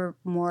we were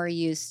more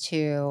used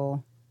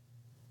to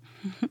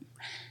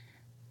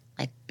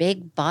like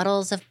big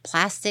bottles of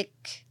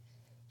plastic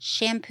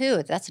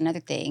shampoo. That's another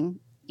thing.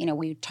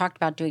 We talked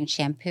about doing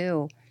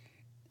shampoo.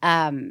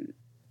 And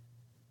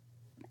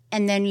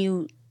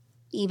then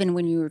even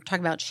when you were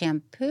talking about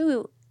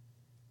shampoo,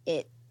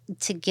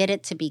 to get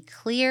it to be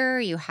clear,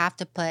 you have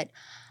to put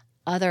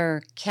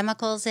other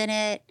chemicals in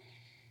it.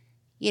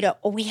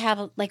 We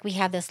have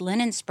this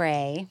linen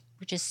spray,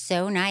 which is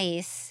so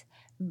nice,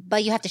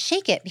 but you have to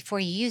shake it before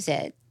you use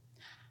it.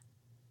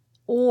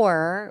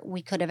 Or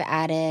we could have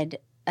added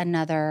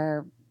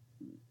another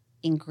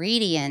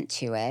ingredient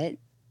to it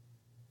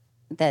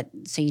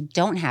so you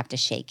don't have to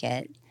shake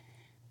it.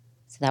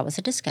 So that was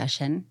a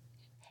discussion.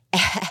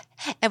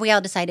 And we all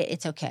decided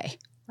it's okay.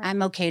 Right.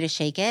 I'm okay to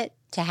shake it,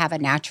 to have a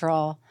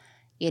natural,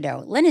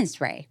 linen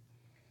spray.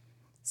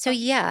 So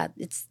yeah,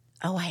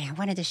 I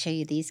wanted to show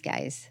you these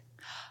guys.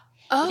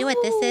 Oh, you know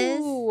what this is?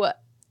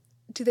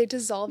 Do they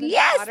dissolve in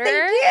Yes, water?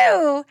 they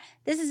do.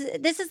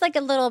 This is like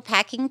a little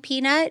packing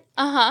peanut.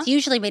 It's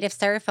usually made of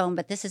styrofoam,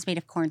 but this is made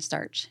of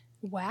cornstarch.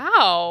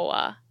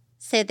 Wow.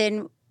 So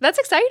then that's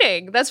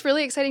exciting. That's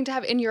really exciting to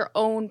have in your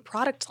own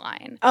product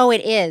line. Oh,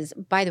 it is.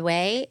 By the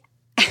way,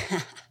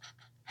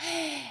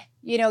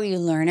 you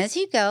learn as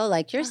you go,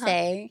 like you're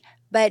saying.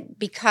 But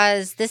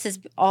because this is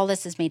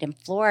made in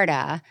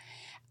Florida,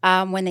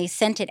 when they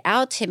sent it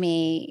out to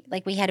me,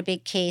 like we had a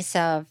big case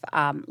of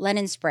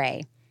linen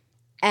spray.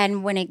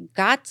 And when it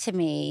got to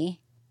me,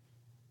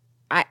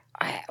 I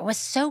was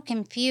so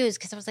confused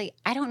because I was like,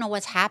 I don't know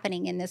what's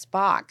happening in this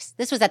box.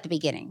 This was at the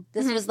beginning.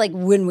 This was like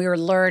when we were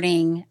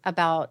learning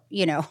about,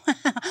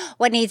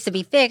 what needs to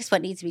be fixed,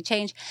 what needs to be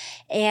changed.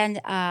 And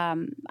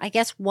I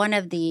guess one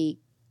of the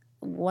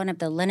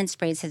linen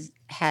sprays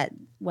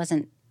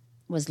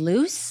was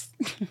loose.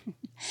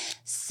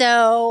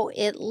 So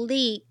it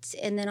leaked,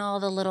 and then all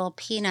the little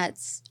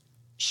peanuts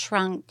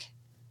shrunk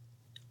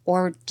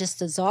or just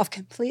dissolved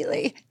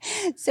completely.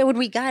 So when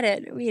we got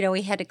it,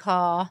 we had to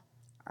call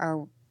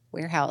our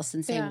warehouse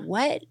and say,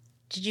 what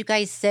did you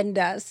guys send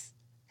us?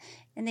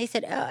 And they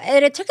said, oh,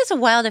 and it took us a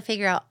while to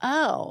figure out,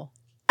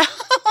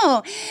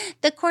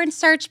 the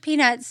cornstarch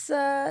peanuts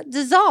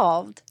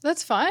dissolved.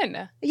 That's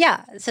fun.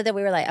 Yeah. So then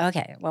we were like,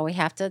 okay, well, we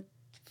have to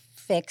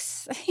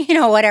fix,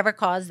 whatever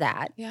caused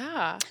that.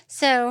 Yeah.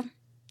 So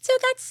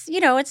that's,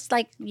 it's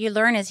like you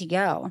learn as you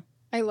go.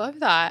 I love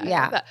that. Yeah.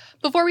 I love that.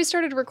 Before we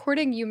started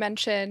recording, you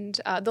mentioned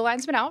the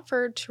line's been out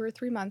for 2 or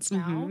 3 months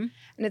now.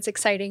 And it's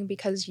exciting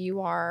because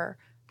you are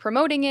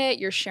promoting it,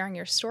 you're sharing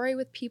your story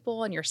with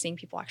people, and you're seeing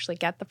people actually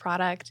get the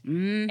product.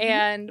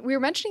 And we were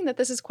mentioning that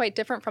this is quite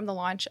different from the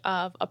launch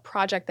of a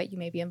project that you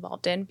may be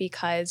involved in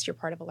because you're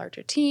part of a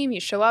larger team. You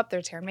show up,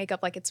 there's hair and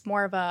makeup. Like it's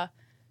more of a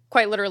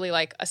quite literally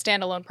like a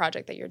standalone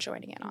project that you're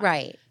joining in on.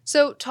 Right.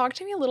 So talk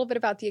to me a little bit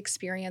about the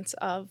experience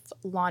of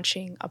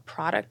launching a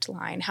product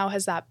line. How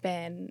has that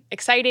been?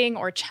 Exciting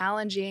or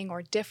challenging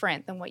or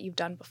different than what you've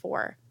done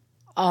before?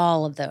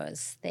 All of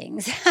those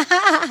things.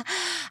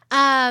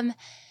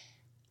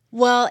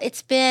 Well,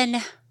 it's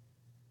been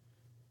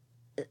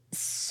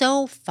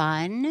so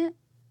fun.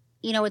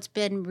 It's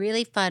been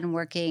really fun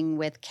working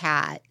with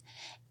Kat.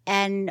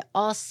 And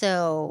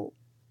also,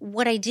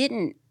 what I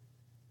did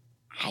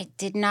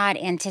not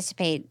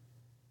anticipate,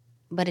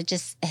 but it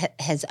just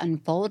has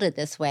unfolded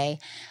this way.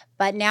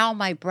 But now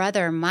my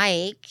brother,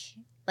 Mike,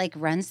 like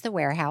runs the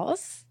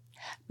warehouse.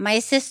 My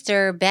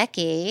sister,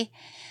 Becky,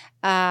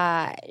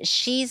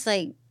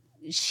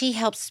 she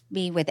helps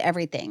me with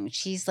everything.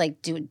 She's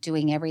like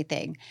doing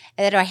everything.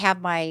 And then I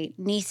have my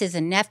nieces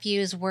and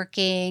nephews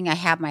working. I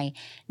have my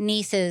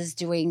nieces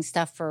doing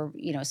stuff for,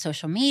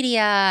 social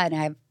media. And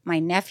I have my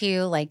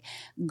nephew like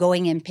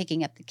going and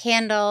picking up the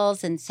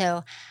candles. And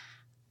so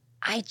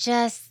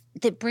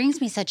that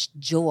brings me such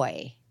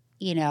joy,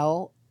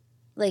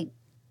 like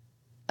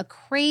a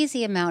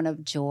crazy amount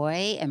of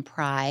joy and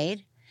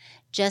pride,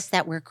 just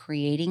that we're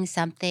creating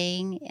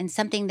something and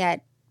something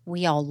that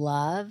we all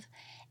love.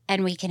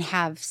 And we can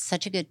have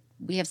such a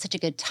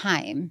good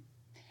time,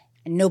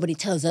 and nobody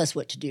tells us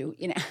what to do,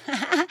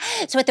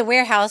 So at the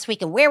warehouse, we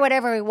can wear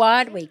whatever we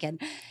want. We can,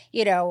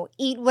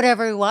 eat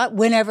whatever we want,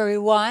 whenever we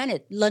want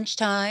at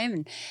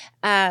lunchtime.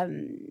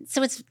 And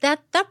so it's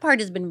that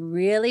part has been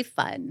really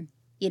fun,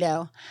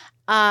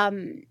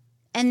 And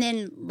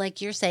then,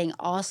 like you're saying,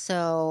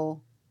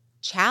 also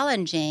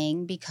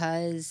challenging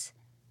because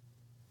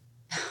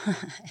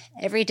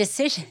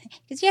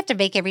because you have to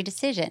make every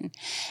decision.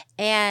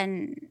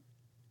 And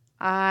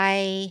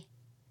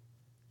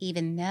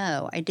even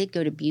though I did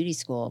go to beauty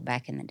school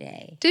back in the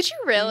day. Did you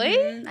really?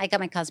 Mm-hmm. I got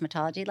my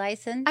cosmetology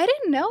license. I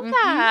didn't know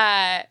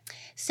that.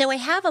 So I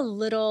have a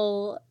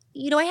little,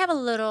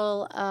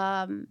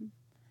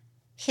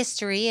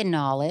 history and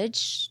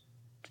knowledge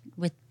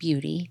with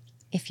beauty,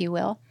 if you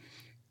will.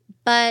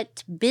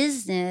 But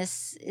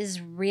business is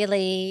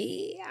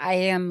really, I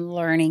am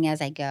learning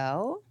as I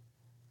go.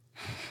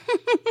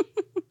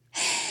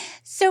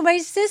 So my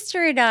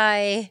sister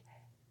and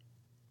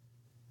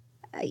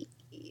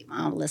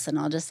listen,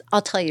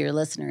 I'll tell your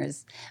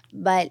listeners,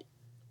 but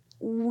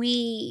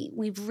we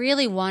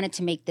really wanted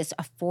to make this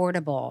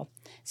affordable.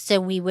 So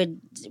we would,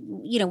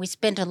 we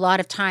spent a lot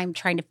of time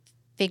trying to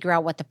figure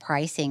out what the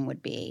pricing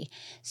would be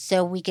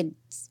so we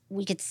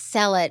could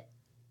sell it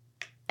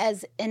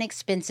as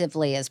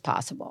inexpensively as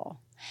possible.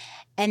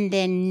 And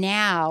then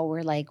now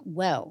we're like,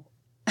 whoa,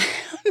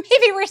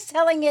 maybe we're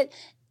selling it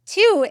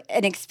too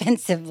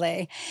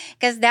inexpensively,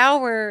 because now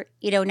we're,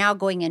 now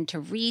going into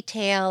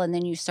retail, and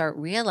then you start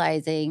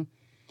realizing,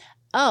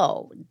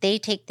 oh, they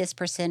take this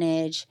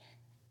percentage,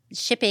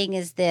 shipping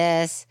is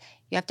this,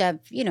 you have to have,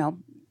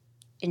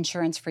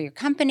 insurance for your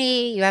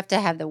company, you have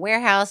to have the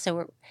warehouse.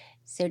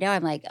 So now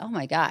I'm like, oh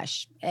my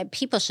gosh,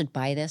 people should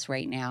buy this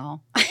right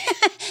now.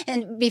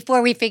 And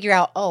before we figure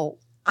out,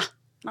 I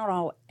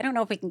don't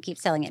know if we can keep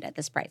selling it at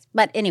this price.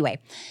 But anyway,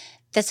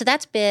 so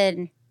that's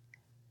been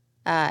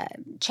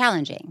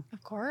challenging.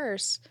 Of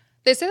course.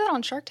 They say that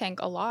on Shark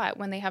Tank a lot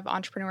when they have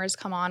entrepreneurs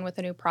come on with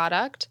a new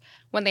product,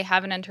 when they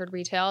haven't entered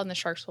retail, and the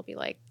sharks will be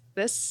like,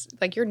 this,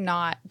 like, you're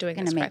not doing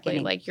this correctly.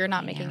 Like, you're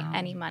not making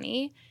any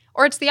money.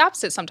 Or it's the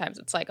opposite sometimes.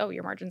 It's like, oh,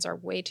 your margins are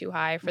way too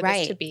high for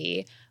this to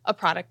be a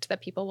product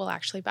that people will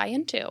actually buy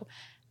into.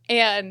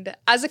 And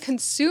as a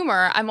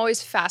consumer, I'm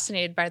always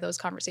fascinated by those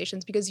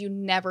conversations because you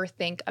never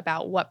think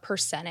about what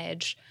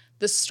percentage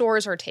the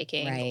stores are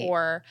taking,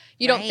 or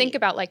you don't think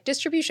about like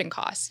distribution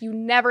costs. You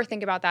never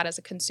think about that as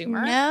a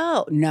consumer.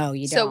 No,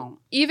 you don't. So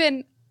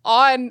even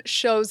on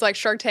shows like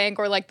Shark Tank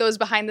or like those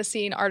behind the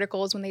scene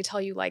articles, when they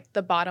tell you like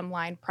the bottom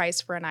line price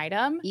for an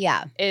item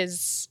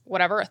is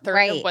whatever, a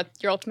third of what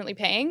you're ultimately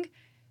paying,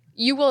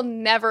 you will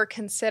never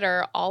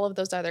consider all of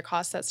those other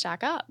costs that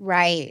stack up.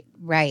 Right.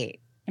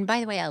 And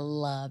by the way, I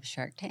love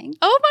Shark Tank.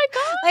 Oh my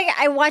God. Like,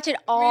 I watch it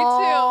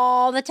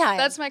all the time.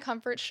 That's my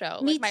comfort show.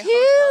 Me like my too.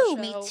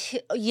 Hotel show. Me too.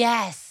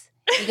 Yes.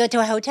 You go to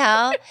a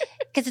hotel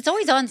because it's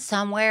always on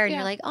somewhere and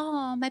you're like,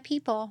 oh, my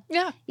people.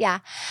 Yeah.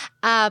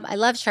 I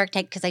love Shark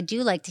Tank because I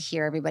do like to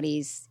hear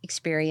everybody's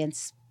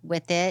experience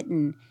with it.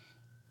 And,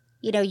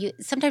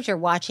 sometimes you're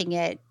watching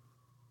it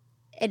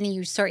and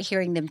you start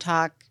hearing them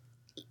talk,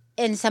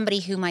 and somebody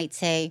who might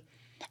say,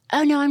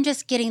 oh, no, I'm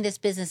just getting this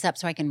business up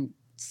so I can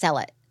sell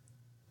it.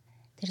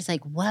 They're just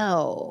like,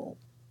 whoa,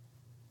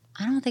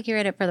 I don't think you're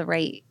in it for the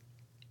right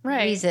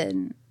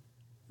reason.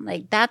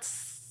 Like,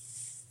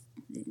 that's,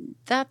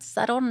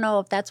 I don't know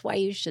if that's why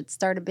you should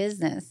start a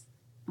business.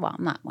 Well,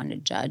 I'm not one to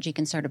judge. You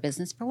can start a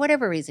business for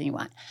whatever reason you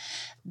want.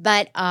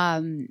 But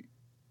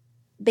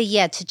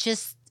yeah, to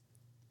just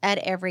at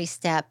every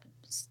step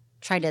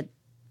try to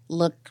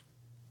look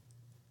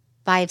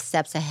 5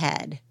 steps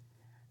ahead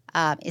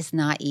is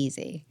not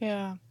easy.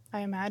 Yeah,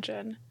 I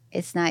imagine.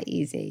 It's not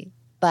easy.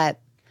 But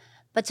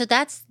so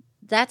that's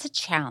a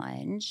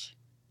challenge,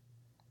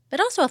 but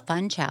also a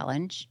fun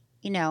challenge,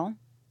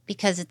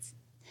 because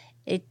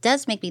It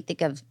does make me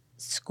think of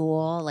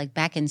school. Like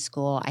back in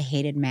school, I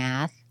hated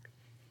math.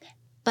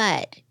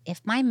 But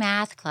if my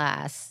math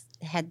class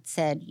had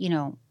said,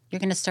 you're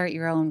going to start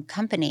your own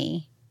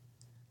company,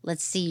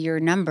 let's see your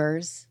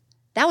numbers,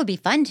 that would be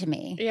fun to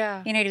me.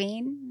 Yeah. You know what I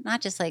mean?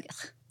 Not just like,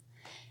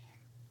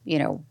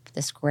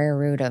 the square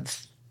root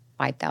of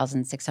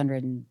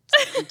 5,602.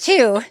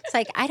 It's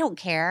like, I don't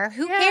care.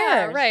 Who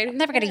cares? Right. I'm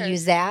never going to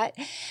use that.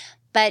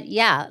 But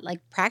yeah, like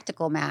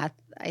practical math,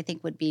 I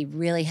think would be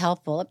really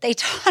helpful if they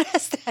taught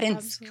us that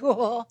in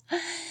school.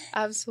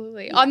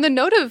 Absolutely. Yeah. On the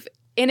note of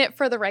in it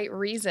for the right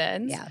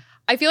reasons, Yeah.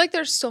 I feel like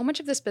there's so much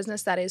of this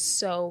business that is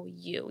so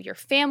you. Your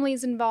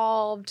family's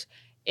involved.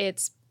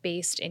 It's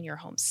based in your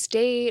home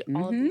state.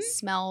 All of these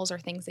smells are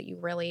things that you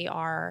really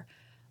are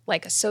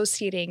like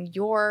associating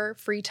your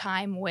free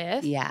time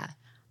with. Yeah.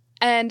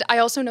 And I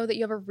also know that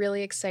you have a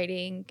really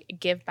exciting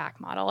give back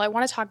model. I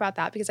want to talk about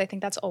that because I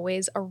think that's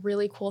always a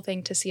really cool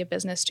thing to see a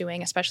business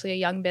doing, especially a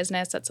young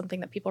business. That's something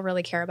that people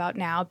really care about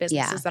now,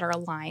 businesses that are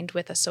aligned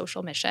with a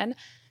social mission.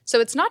 So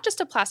it's not just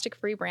a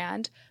plastic-free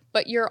brand,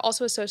 but you're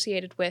also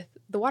associated with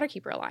the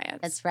Waterkeeper Alliance.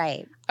 That's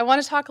right. I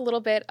want to talk a little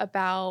bit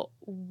about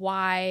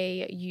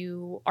why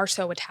you are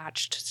so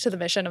attached to the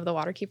mission of the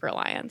Waterkeeper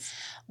Alliance.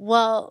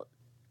 Well,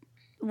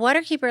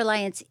 Waterkeeper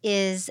Alliance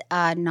is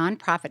a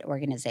nonprofit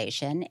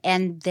organization,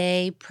 and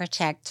they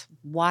protect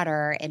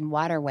water and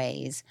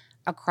waterways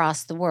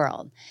across the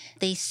world.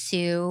 They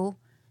sue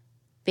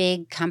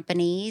big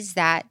companies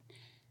that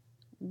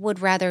would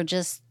rather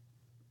just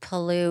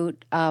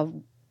pollute,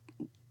 an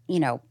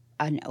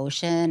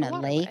ocean, a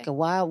lake, a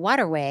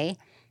waterway,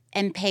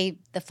 and pay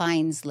the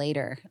fines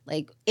later,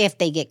 like if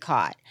they get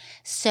caught.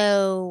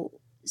 So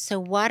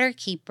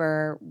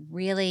Waterkeeper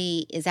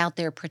really is out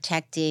there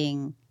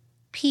protecting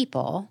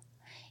people,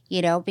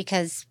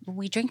 because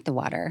we drink the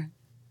water.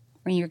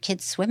 When your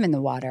kids swim in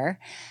the water,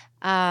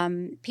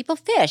 people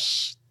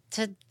fish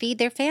to feed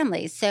their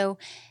families. So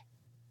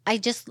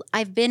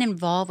I've been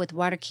involved with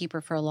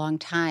Waterkeeper for a long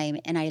time,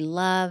 and I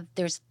love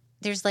there's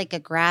like a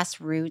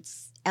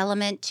grassroots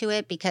element to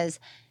it because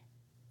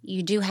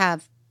you do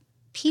have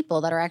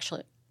people that are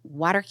actually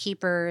water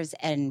keepers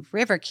and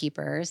river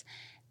keepers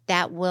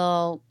that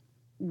will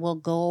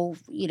go,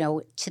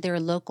 to their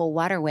local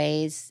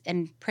waterways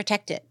and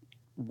protect it,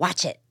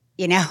 watch it,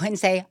 and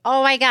say,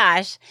 oh my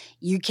gosh,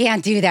 you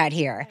can't do that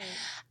here.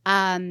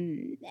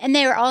 Right. And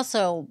they're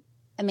also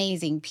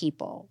amazing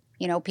people,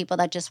 people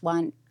that just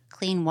want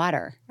clean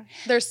water.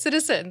 They're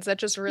citizens that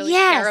just really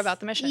care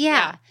about the mission.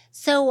 Yeah.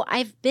 So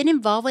I've been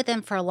involved with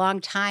them for a long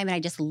time, and I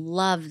just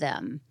love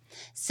them.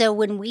 So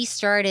when we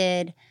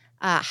started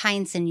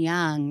Hines and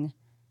Young,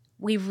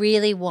 we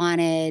really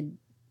wanted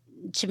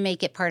to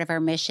make it part of our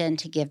mission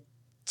to give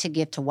to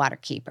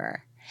Waterkeeper.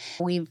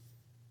 We've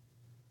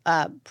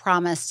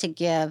promised to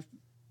give,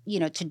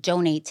 to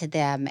donate to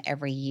them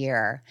every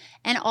year.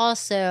 And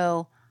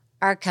also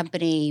our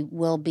company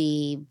will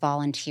be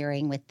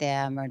volunteering with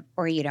them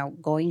or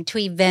going to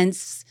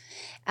events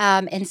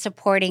and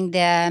supporting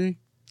them.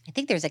 I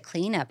think there's a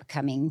cleanup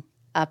coming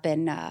up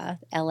in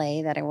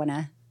LA that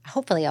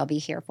hopefully I'll be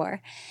here for.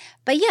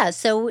 But yeah,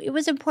 so it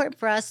was important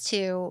for us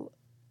to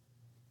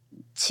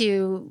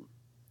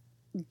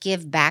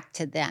give back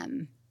to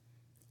them.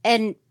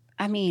 And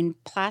I mean,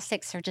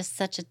 plastics are just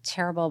such a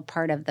terrible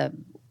part of the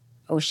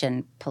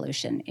ocean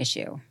pollution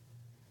issue.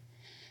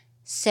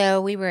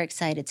 So we were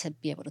excited to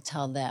be able to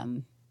tell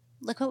them,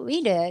 look what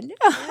we did.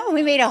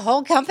 We made a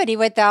whole company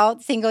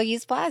without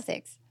single-use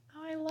plastics.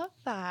 Oh, I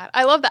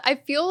love that.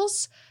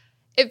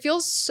 It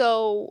feels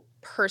so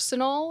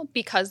personal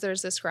because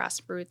there's this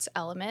grassroots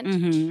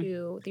element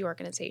to the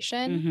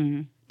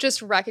organization.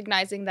 Just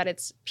recognizing that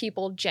it's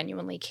people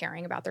genuinely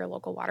caring about their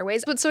local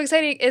waterways. What's so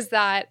exciting is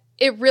that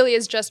it really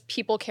is just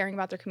people caring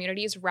about their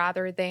communities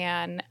rather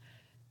than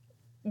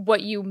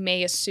what you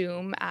may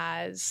assume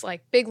as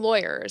like big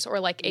lawyers or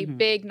like a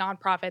big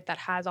nonprofit that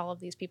has all of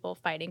these people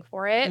fighting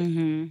for it.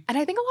 And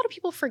I think a lot of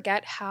people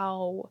forget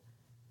how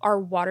our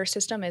water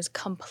system is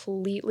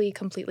completely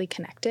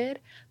connected.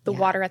 The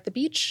water at the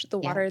beach, the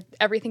water,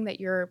 everything that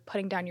you're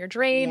putting down your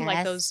drain,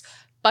 like those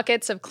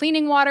buckets of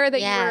cleaning water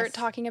that you were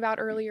talking about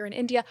earlier in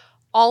India,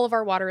 all of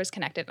our water is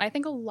connected. And I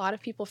think a lot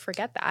of people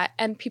forget that.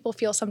 And people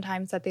feel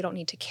sometimes that they don't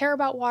need to care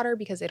about water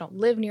because they don't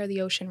live near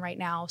the ocean right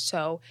now.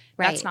 So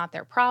that's not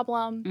their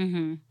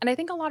problem. And I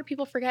think a lot of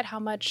people forget how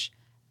much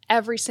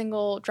every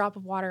single drop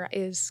of water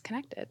is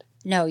connected.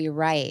 No, you're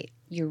right.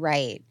 You're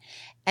right.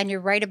 And you're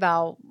right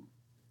about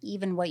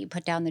even what you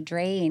put down the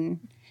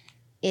drain.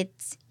 It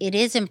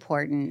is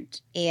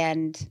important.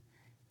 And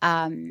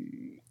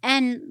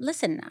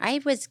listen, I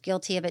was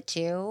guilty of it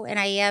too, and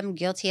I am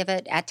guilty of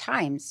it at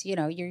times.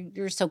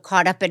 You're so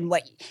caught up in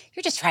what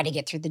you're just trying to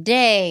get through the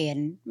day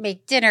and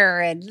make dinner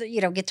and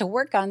get to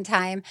work on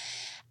time.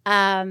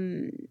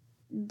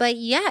 But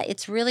yeah,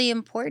 it's really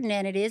important,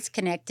 and it is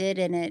connected,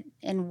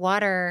 and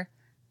water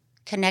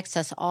connects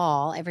us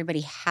all.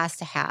 Everybody has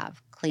to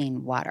have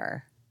clean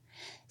water.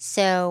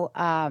 So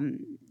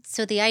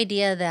the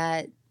idea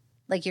that,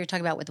 like you were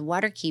talking about with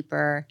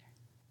Waterkeeper,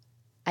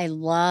 I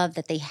love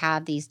that they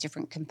have these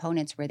different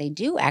components where they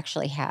do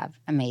actually have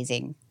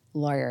amazing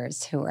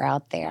lawyers who are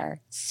out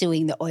there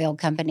suing the oil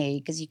company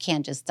because you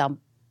can't just dump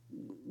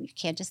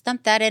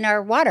that in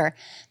our water.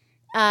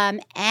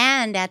 And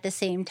at the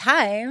same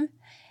time,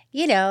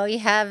 you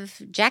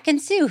have Jack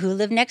and Sue who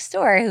live next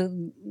door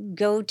who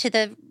go to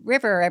the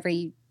river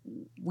every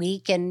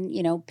week and,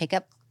 pick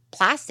up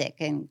plastic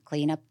and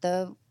clean up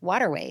the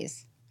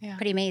waterways. Yeah.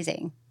 Pretty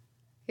amazing.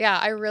 Yeah,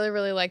 I really,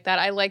 really like that.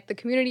 I like the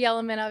community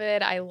element of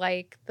it. I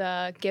like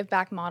the give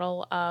back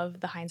model of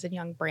the Hines and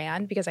Young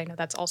brand because I know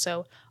that's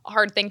also a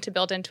hard thing to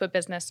build into a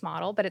business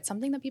model, but it's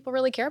something that people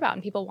really care about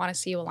and people want to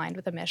see you aligned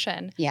with a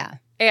mission. Yeah.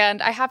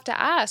 And I have to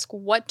ask,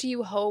 what do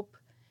you hope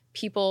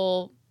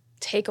people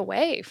take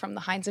away from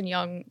the Hines and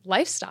Young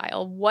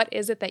lifestyle? What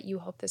is it that you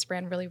hope this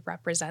brand really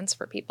represents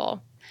for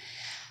people?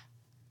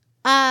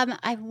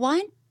 I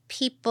want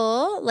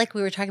people, like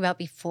we were talking about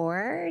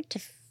before, to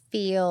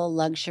feel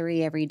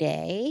luxury every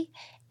day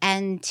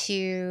and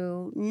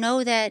to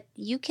know that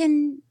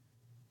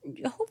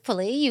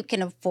hopefully you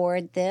can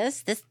afford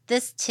this.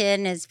 This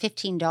tin is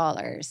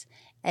 $15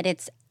 and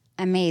it's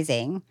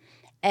amazing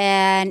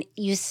and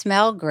you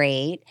smell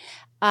great.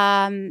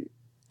 And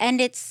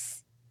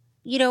it's,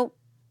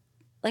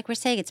 like we're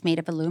saying, it's made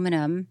of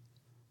aluminum.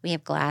 We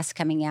have glass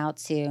coming out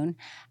soon.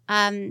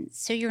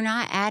 So you're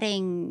not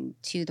adding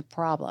to the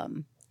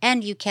problem.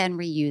 And you can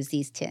reuse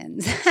these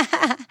tins.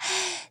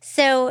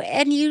 So,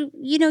 and you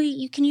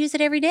can use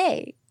it every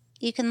day.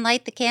 You can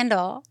light the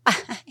candle.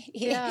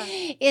 Yeah.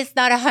 It's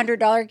not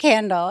 $100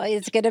 candle.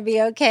 It's going to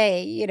be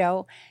okay.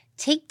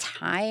 Take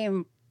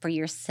time for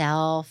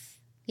yourself.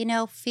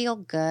 Feel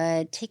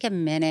good. Take a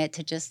minute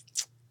to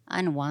just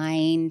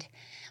unwind.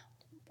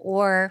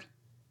 Or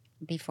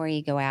before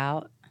you go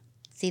out.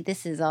 See,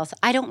 this is also,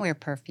 I don't wear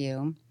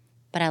perfume,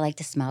 but I like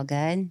to smell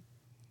good.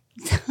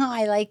 So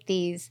I like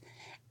these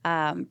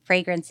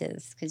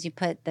fragrances because you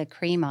put the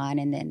cream on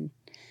and then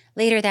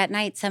later that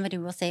night somebody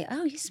will say,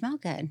 "Oh, you smell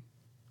good."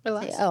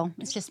 Say, "Oh,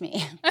 it's just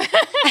me." Oh,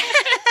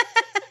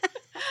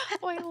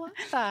 I love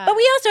that. But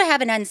we also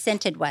have an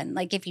unscented one,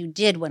 like if you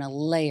did want to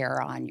layer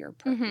on your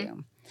perfume. Mm-hmm.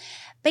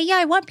 But yeah,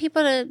 I want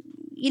people to,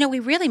 we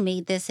really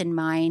made this in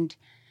mind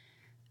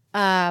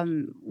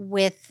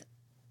with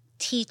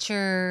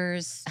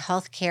teachers,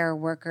 healthcare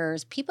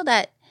workers, people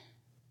that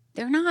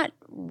they're not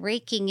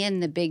raking in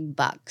the big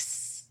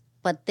bucks,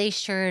 but they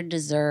sure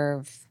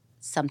deserve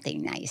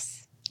something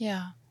nice.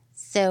 Yeah.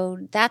 So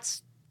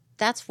that's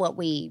what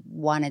we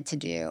wanted to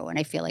do, and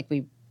I feel like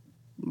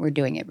we're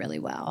doing it really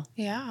well.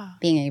 Yeah.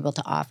 Being able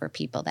to offer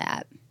people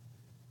that.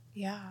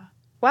 Yeah.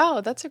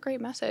 Wow, that's a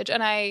great message.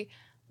 And I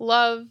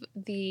love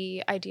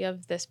the idea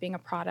of this being a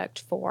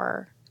product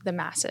for the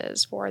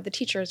masses, for the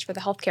teachers, for the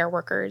healthcare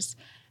workers,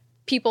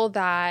 people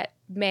that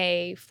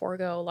may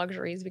forego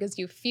luxuries because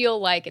you feel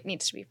like it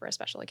needs to be for a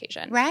special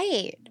occasion.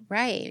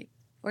 Right.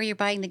 Or you're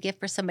buying the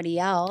gift for somebody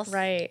else.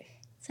 Right.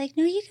 It's like,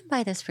 no, you can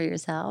buy this for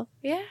yourself.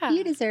 Yeah.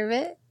 You deserve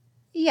it.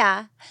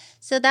 Yeah.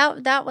 So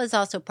that was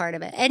also part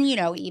of it. And,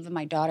 even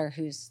my daughter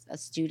who's a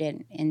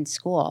student in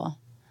school,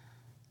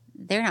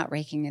 they're not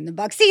raking in the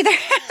bucks either.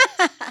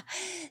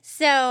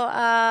 So,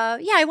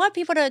 I want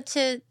people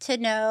to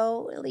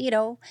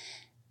know,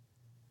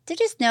 to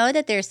just know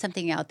that there's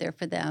something out there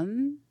for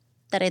them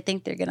that I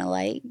think they're going to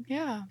like.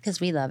 Yeah. Because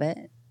we love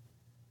it.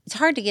 It's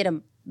hard to get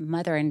a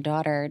mother and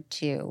daughter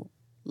to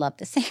love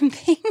the same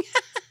thing.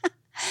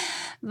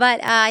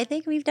 But I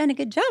think we've done a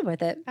good job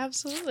with it.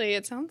 Absolutely.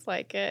 It sounds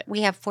like it.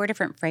 We have 4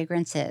 different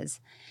fragrances,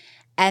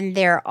 and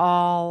they're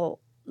all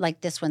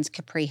like this one's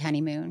Capri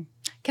Honeymoon.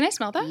 Can I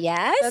smell that?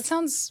 Yes. That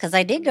sounds because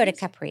I did go to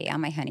Capri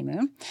on my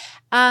honeymoon.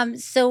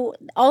 So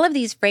all of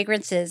these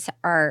fragrances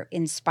are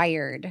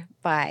inspired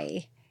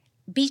by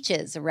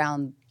beaches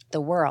around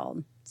the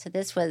world. So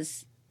this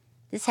has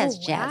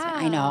jasmine. Wow.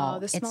 I know.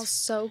 This smells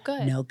so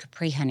good. No,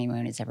 Capri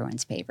Honeymoon is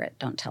everyone's favorite.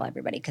 Don't tell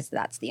everybody because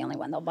that's the only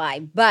one they'll buy.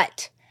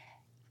 But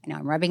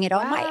I'm rubbing it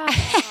on my.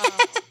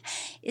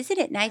 Isn't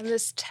it nice? And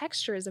this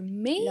texture is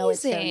amazing. No,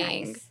 it's so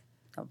nice.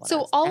 Oh, well,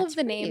 so all of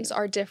the names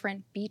are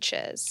different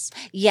beaches.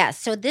 Yes.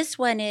 So this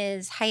one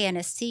is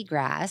Hyannis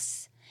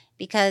seagrass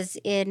because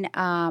in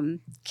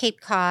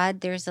Cape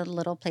Cod, there's a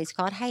little place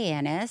called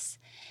Hyannis,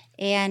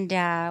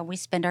 and we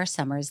spend our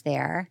summers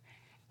there.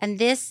 And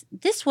this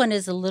one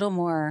is a little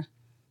more,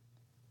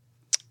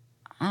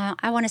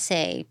 I want to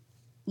say,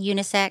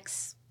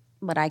 unisex,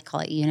 but I call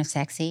it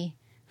unisexy.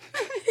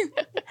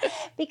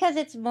 Because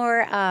it's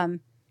more,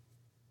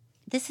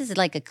 this is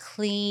like a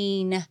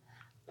clean,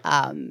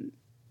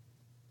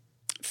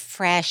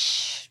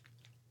 fresh.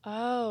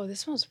 Oh,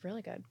 this smells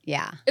really good.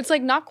 Yeah. It's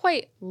like not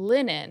quite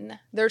linen.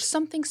 There's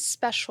something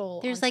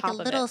special. There's like a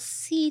little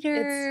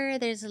cedar.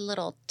 There's a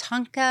little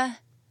tonka.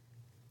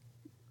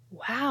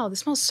 Wow, this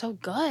smells so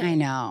good. I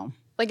know.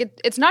 Like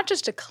it's not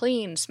just a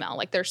clean smell.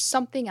 Like there's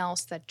something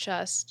else that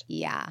just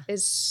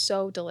is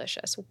so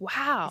delicious.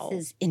 Wow.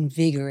 This is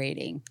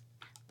invigorating.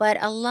 But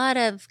a lot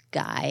of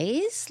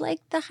guys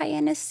like the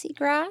Hyannis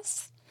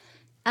seagrass.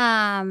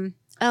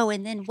 Oh,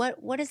 and then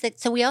what is it?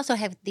 So we also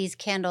have these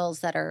candles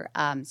that are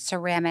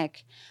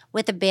ceramic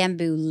with a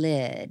bamboo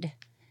lid.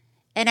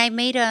 And I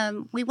made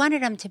them, we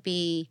wanted them to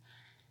be,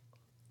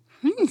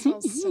 It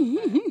smells so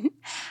good.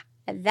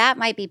 that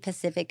might be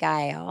Pacific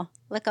Isle.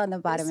 Look on the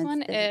bottom. This it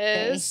one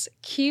says is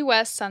Key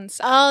West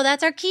Sunset. Oh,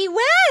 that's our Key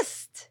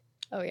West.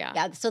 Oh, yeah.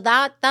 Yeah, so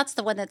that's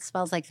the one that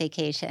smells like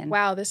vacation.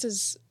 Wow, this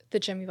is the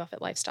Jimmy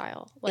Buffett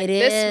lifestyle. Like, It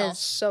this is. smells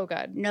so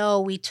good.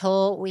 No, we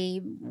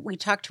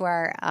talked to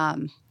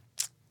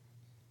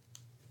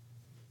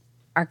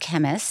our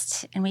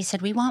chemist, and we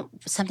said we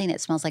want something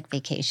that smells like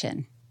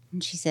vacation.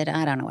 And she said,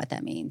 I don't know what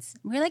that means.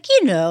 We we're like,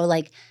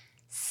 like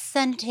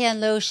suntan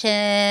lotion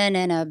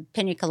and a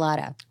pina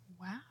colada,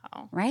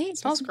 Wow. right? It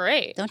smells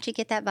great. Don't you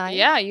get that vibe?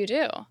 Yeah, you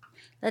do.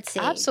 Let's see.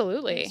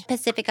 Absolutely.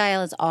 Pacific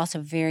Isle is also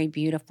very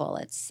beautiful.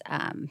 It's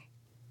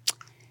it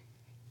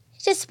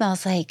just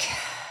smells like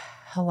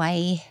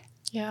Hawaii,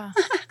 Yeah.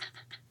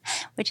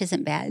 which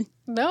isn't bad.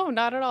 No,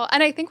 not at all.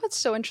 And I think what's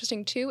so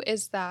interesting too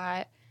is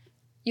that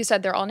you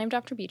said they're all named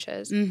after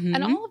beaches. Mhm.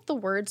 And all of the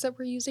words that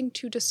we're using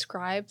to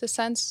describe the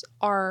scents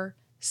are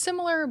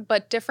similar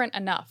but different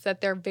enough that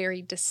they're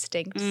very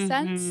distinct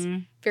scents,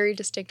 Mhm. very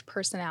distinct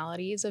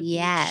personalities of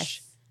Yes.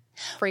 each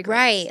fragrance.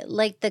 Right.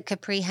 Like the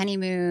Capri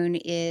Honeymoon,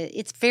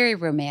 it's very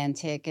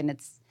romantic and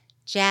it's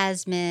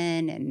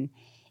jasmine and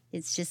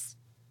it's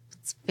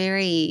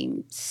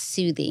very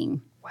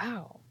soothing.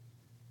 Wow.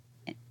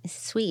 It's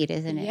sweet,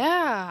 isn't it?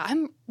 Yeah.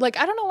 I'm like,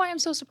 I don't know why I'm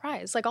so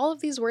surprised. Like all of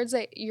these words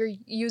that you're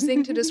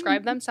using to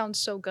describe them sound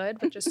so good,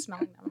 but just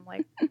smelling them, I'm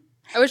like,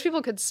 I wish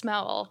people could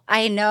smell.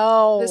 I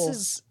know. This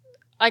is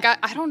like,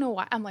 I don't know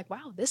why. I'm like,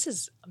 wow, this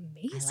is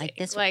amazing. I like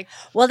this one. Like,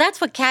 Well,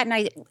 that's what Kat and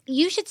I,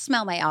 you should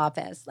smell my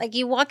office. Like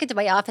you walk into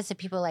my office and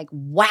people are like,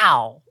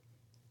 wow,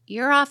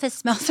 your office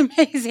smells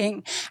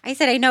amazing. I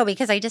said, I know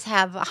because I just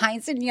have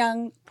Hines and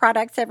Young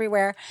products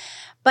everywhere.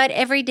 But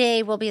every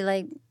day we'll be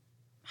like,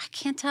 I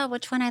can't tell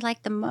which one I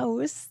like the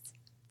most.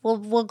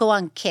 We'll go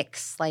on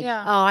kicks like,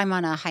 Yeah. oh, I'm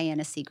on a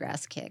Hyena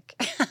seagrass kick.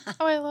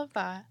 oh, I love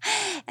that.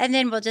 And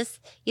then we'll just,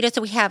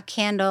 so we have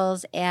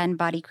candles and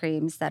body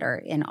creams that are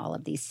in all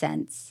of these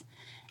scents.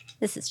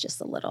 This is just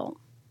a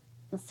little,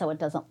 so it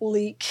doesn't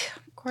leak.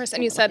 Of course.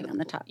 And you said on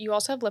the top. you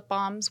also have lip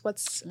balms.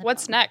 What's balm.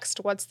 next?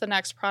 What's the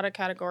next product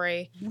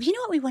category? You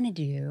know what we want to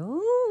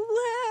do?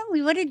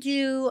 We want to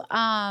do,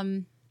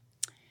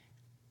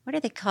 what are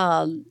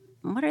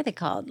they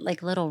called?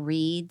 Like little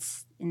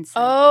reeds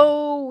inside.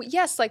 Oh,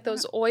 yes, like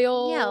those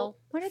oil Yeah.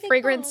 What are they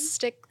fragrance called?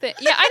 stick thing.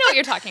 Yeah, I know what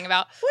you're talking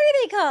about. What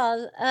are they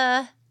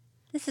called?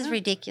 This is You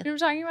ridiculous. know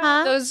what I'm talking about?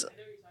 Huh? Those,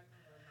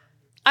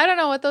 I don't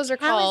know what those are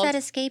How called. is that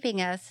escaping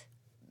us?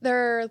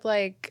 They're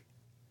like,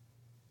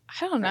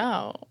 I don't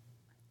know.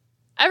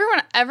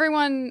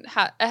 Everyone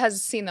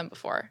has seen them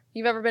before.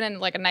 You've ever been in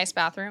like a nice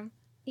bathroom?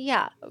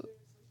 Yeah.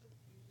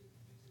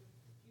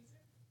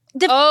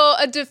 Is it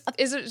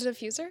a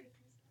diffuser?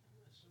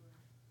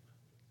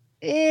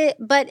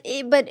 But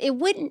it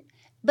wouldn't.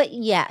 But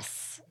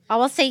yes, I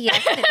will say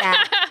yes to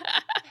that.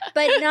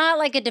 But not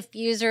like a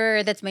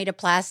diffuser that's made of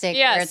plastic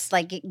Yes. where it's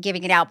like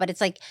giving it out. But it's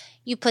like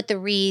you put the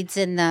reeds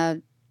in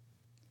the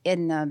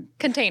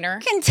Container.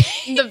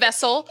 container The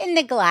vessel. in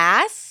the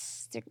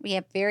glass. We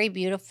have very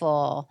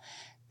beautiful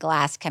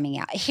glass coming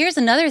out. Here's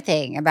another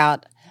thing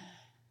about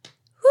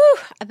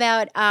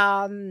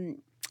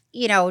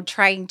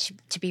trying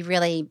to be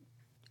really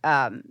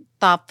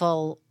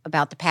thoughtful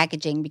about the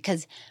packaging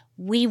because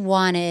we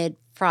wanted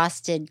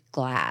frosted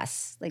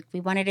glass. Like we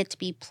wanted it to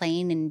be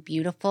plain and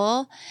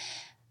beautiful.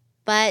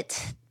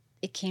 But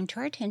it came to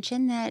our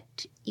attention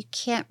that you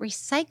can't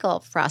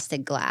recycle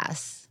frosted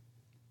glass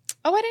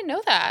Oh, I didn't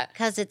know that.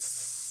 because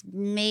it's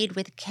made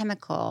with a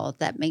chemical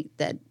that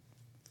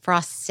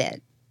frosts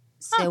it.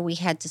 So we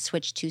had to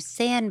switch to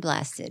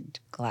sandblasted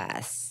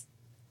glass.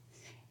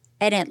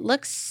 And it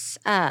looks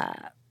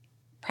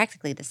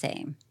practically the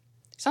same.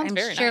 Sounds I'm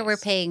very sure nice. we're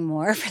paying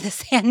more for the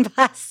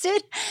sandblasted,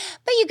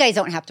 but you guys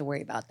don't have to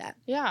worry about that.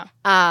 Yeah.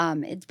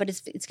 It's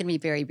going to be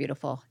very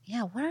beautiful.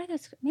 Yeah, what are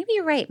those? Maybe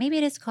you're right. Maybe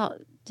it is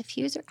called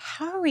diffuser.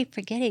 How are we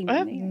forgetting? I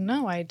have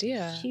no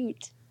idea.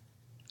 Shoot.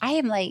 I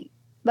am like,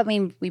 I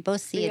mean, we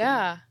both see it.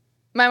 Yeah.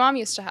 My mom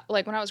used to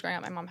like when I was growing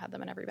up, my mom had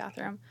them in every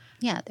bathroom.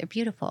 Yeah, they're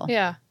beautiful.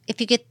 Yeah.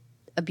 If you get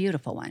a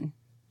beautiful one.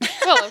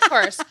 Well, of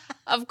course.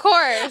 Of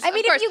course. I mean,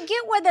 of course. if you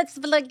get one that's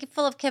like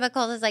full of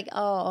chemicals, it's like,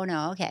 oh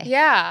no, okay.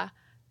 Yeah.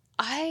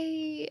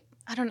 I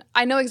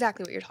know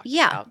exactly what you're talking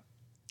Yeah. about.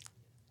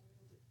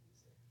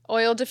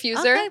 Oil diffuser.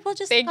 Okay, we'll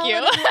just Thank call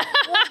you.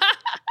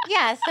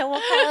 Yeah, so we'll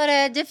call it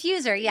a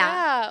diffuser.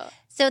 Yeah.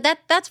 So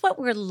that's what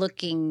we're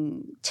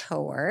looking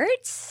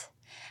towards.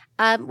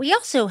 We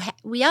also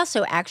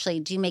actually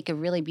do make a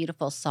really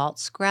beautiful salt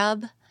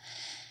scrub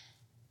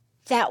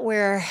that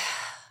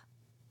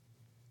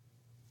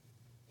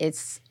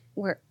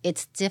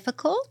it's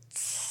difficult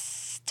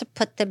to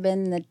put them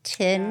in the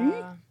tin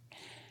Yeah.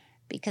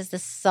 because the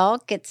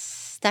salt gets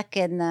stuck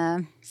in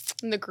the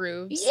And the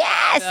grooves.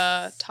 yes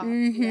The top.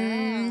 Mhm.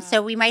 Yeah.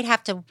 So we might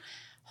have to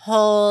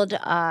hold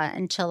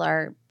until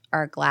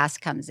our glass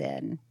comes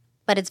in,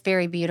 but it's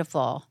very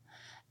beautiful.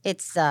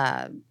 it's it's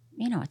a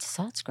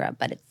salt scrub,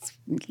 but it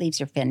leaves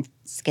your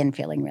skin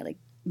feeling really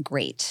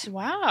great.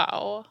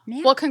 Wow.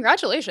 Yeah. Well,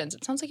 congratulations.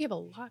 It sounds like you have a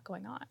lot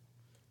going on.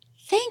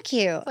 Thank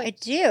you. Like, I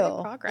do.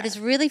 progress. It is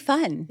really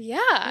fun.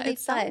 Yeah, Really it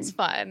sounds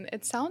fun.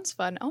 It sounds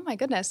fun. Oh my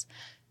goodness.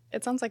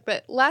 It sounds like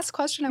the last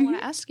question I want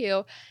to ask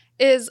you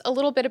is a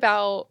little bit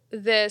about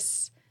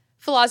this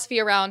philosophy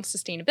around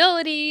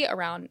sustainability,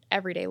 around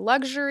everyday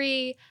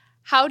luxury.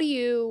 How do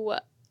you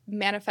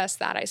manifest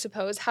that, I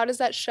suppose? How does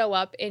that show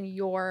up in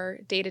your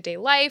day-to-day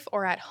life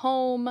or at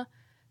home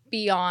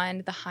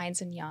beyond the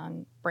Hines and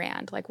Young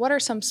brand? Like, what are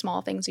some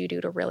small things you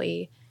do to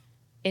really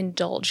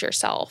indulge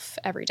yourself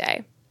every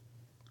day?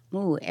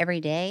 Ooh,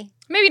 every day?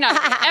 Maybe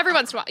not every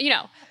once in a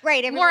while,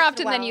 Right. More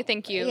often than you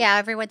think you. Yeah,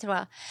 every once in a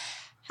while.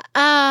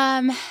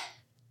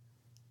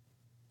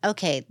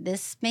 Okay,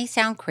 this may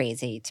sound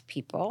crazy to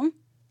people.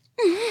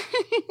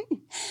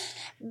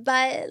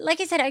 But like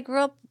I said, I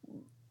grew up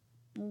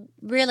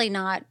really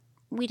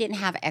we didn't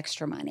have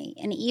extra money.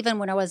 And even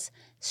when I was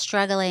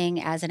struggling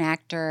as an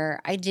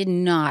actor, I did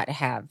not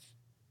have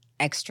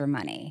extra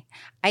money.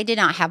 I did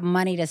not have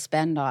money to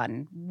spend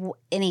on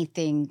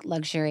anything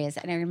luxurious.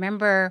 And I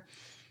remember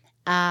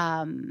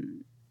after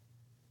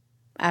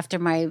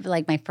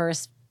my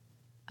first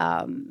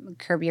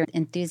Curb Your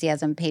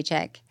Enthusiasm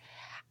paycheck,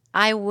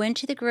 I went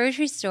to the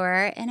grocery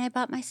store and I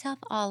bought myself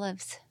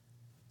olives.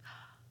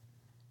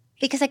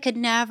 Because I could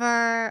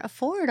never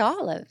afford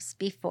olives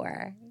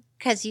before.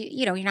 Because,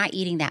 you're not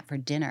eating that for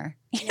dinner.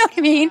 You know what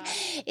I mean?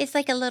 It's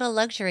like a little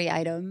luxury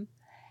item.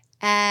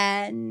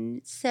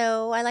 And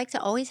so I like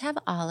to always have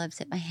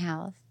olives at my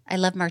house. I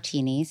love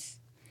martinis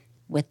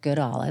with good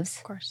olives.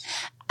 Of course.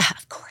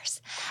 Of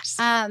course.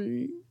 So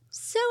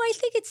I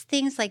think it's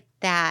things like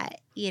that,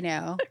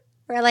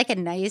 or I like a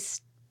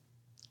nice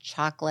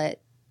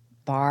chocolate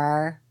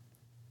bar,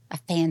 a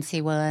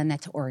fancy one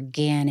that's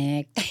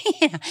organic,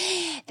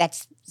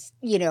 that's,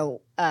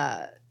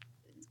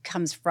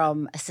 comes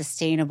from a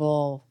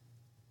sustainable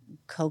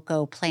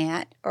cocoa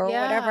plant or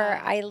whatever.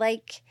 I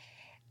like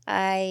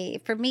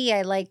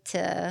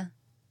to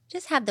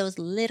just have those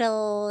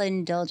little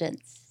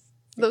indulgences.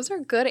 Those are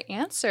good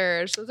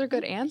answers.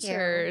 Thank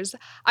you.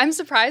 I'm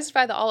surprised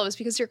by the olives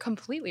because you're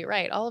completely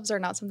right. Olives are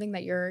not something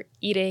that you're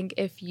eating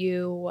if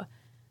you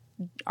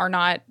are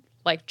not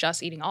like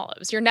just eating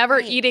olives. You're never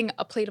eating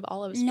a plate of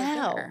olives for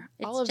dinner.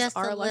 Olives just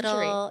are a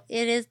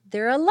luxury.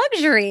 They're a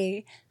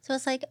luxury. So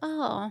it's like,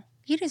 oh,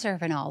 you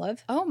deserve an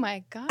olive. Oh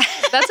my God.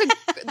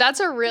 That's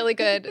a really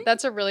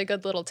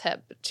good little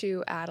tip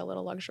to add a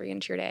little luxury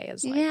into your day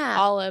is like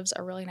olives,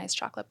 a really nice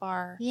chocolate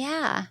bar.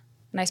 Yeah.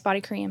 Nice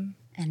body cream.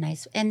 And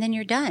then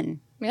you're done.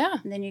 Yeah.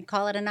 And then you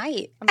call it a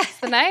night. That's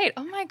the night.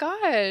 Oh my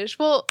gosh.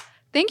 Well,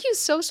 thank you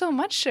so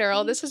much,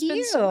 Cheryl. This has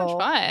been so much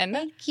fun.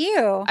 Thank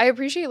you. I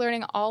appreciate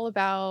learning all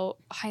about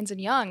Hines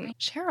and Young.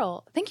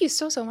 Cheryl, thank you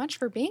so much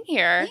for being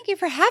here. Thank you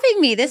for having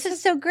me. This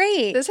is so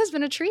great. This has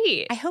been a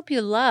treat. I hope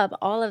you love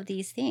all of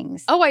these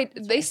things. Oh,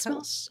 they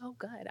smell so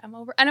good. I'm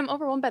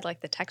overwhelmed by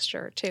like the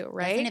texture too,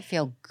 right? Doesn't it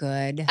feel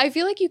good? I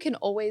feel like you can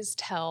always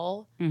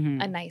tell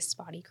a nice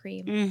body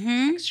cream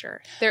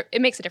texture. It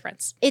makes a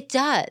difference. It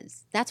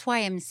does. That's why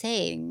I'm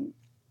saying,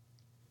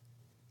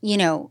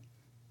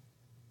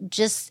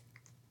 just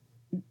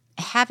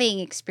having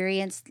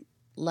experienced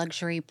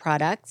luxury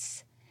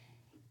products,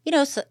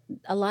 so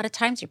a lot of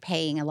times you're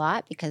paying a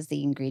lot because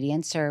the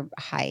ingredients are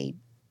high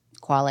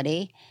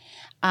quality.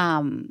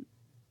 And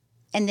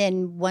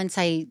then once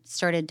I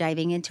started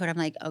diving into it, I'm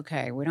like,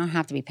 okay, we don't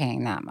have to be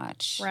paying that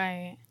much.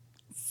 Right.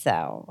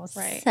 So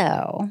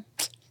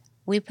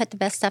we put the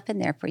best stuff in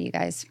there for you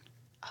guys.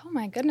 Oh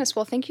my goodness.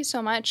 Well, thank you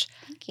so much.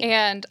 Thank you.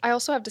 And I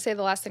also have to say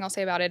the last thing I'll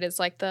say about it is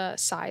like the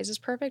size is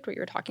perfect, what you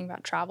were talking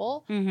about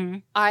travel. Mm-hmm.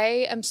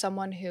 I am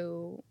someone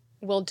who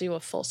will do a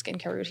full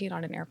skincare routine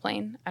on an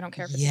airplane. I don't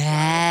care if it's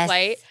a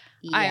flight.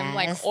 I am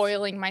like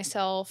oiling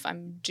myself.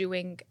 I'm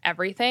doing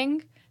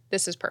everything.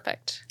 This is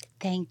perfect.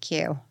 Thank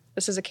you.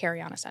 This is a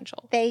carry-on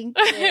essential. Thank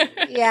you.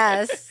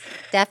 Yes,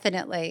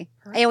 definitely.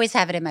 I always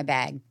have it in my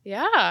bag.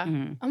 Yeah.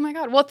 Mm-hmm. Oh my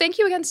God. Well, thank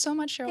you again so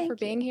much, Cheryl, for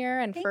being here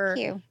and for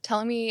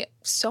telling me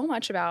so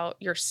much about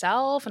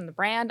yourself and the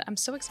brand. I'm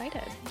so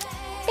excited.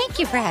 Thank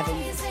you for having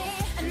me.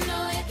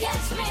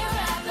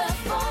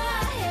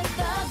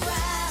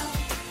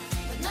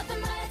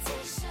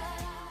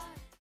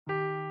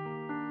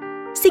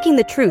 Seeking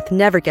the truth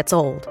never gets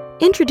old.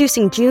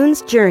 Introducing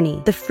June's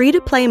Journey, the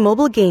free-to-play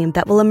mobile game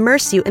that will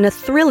immerse you in a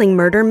thrilling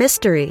murder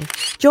mystery.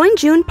 Join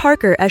June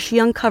Parker as she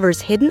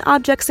uncovers hidden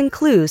objects and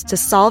clues to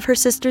solve her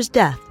sister's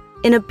death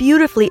in a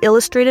beautifully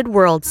illustrated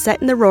world set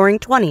in the Roaring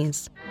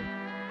 '20s.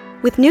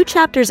 With new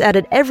chapters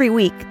added every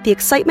week, the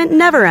excitement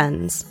never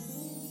ends.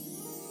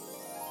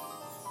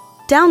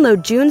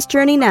 Download June's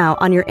Journey now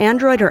on your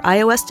Android or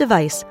iOS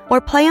device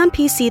or play on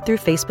PC through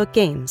Facebook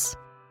Games.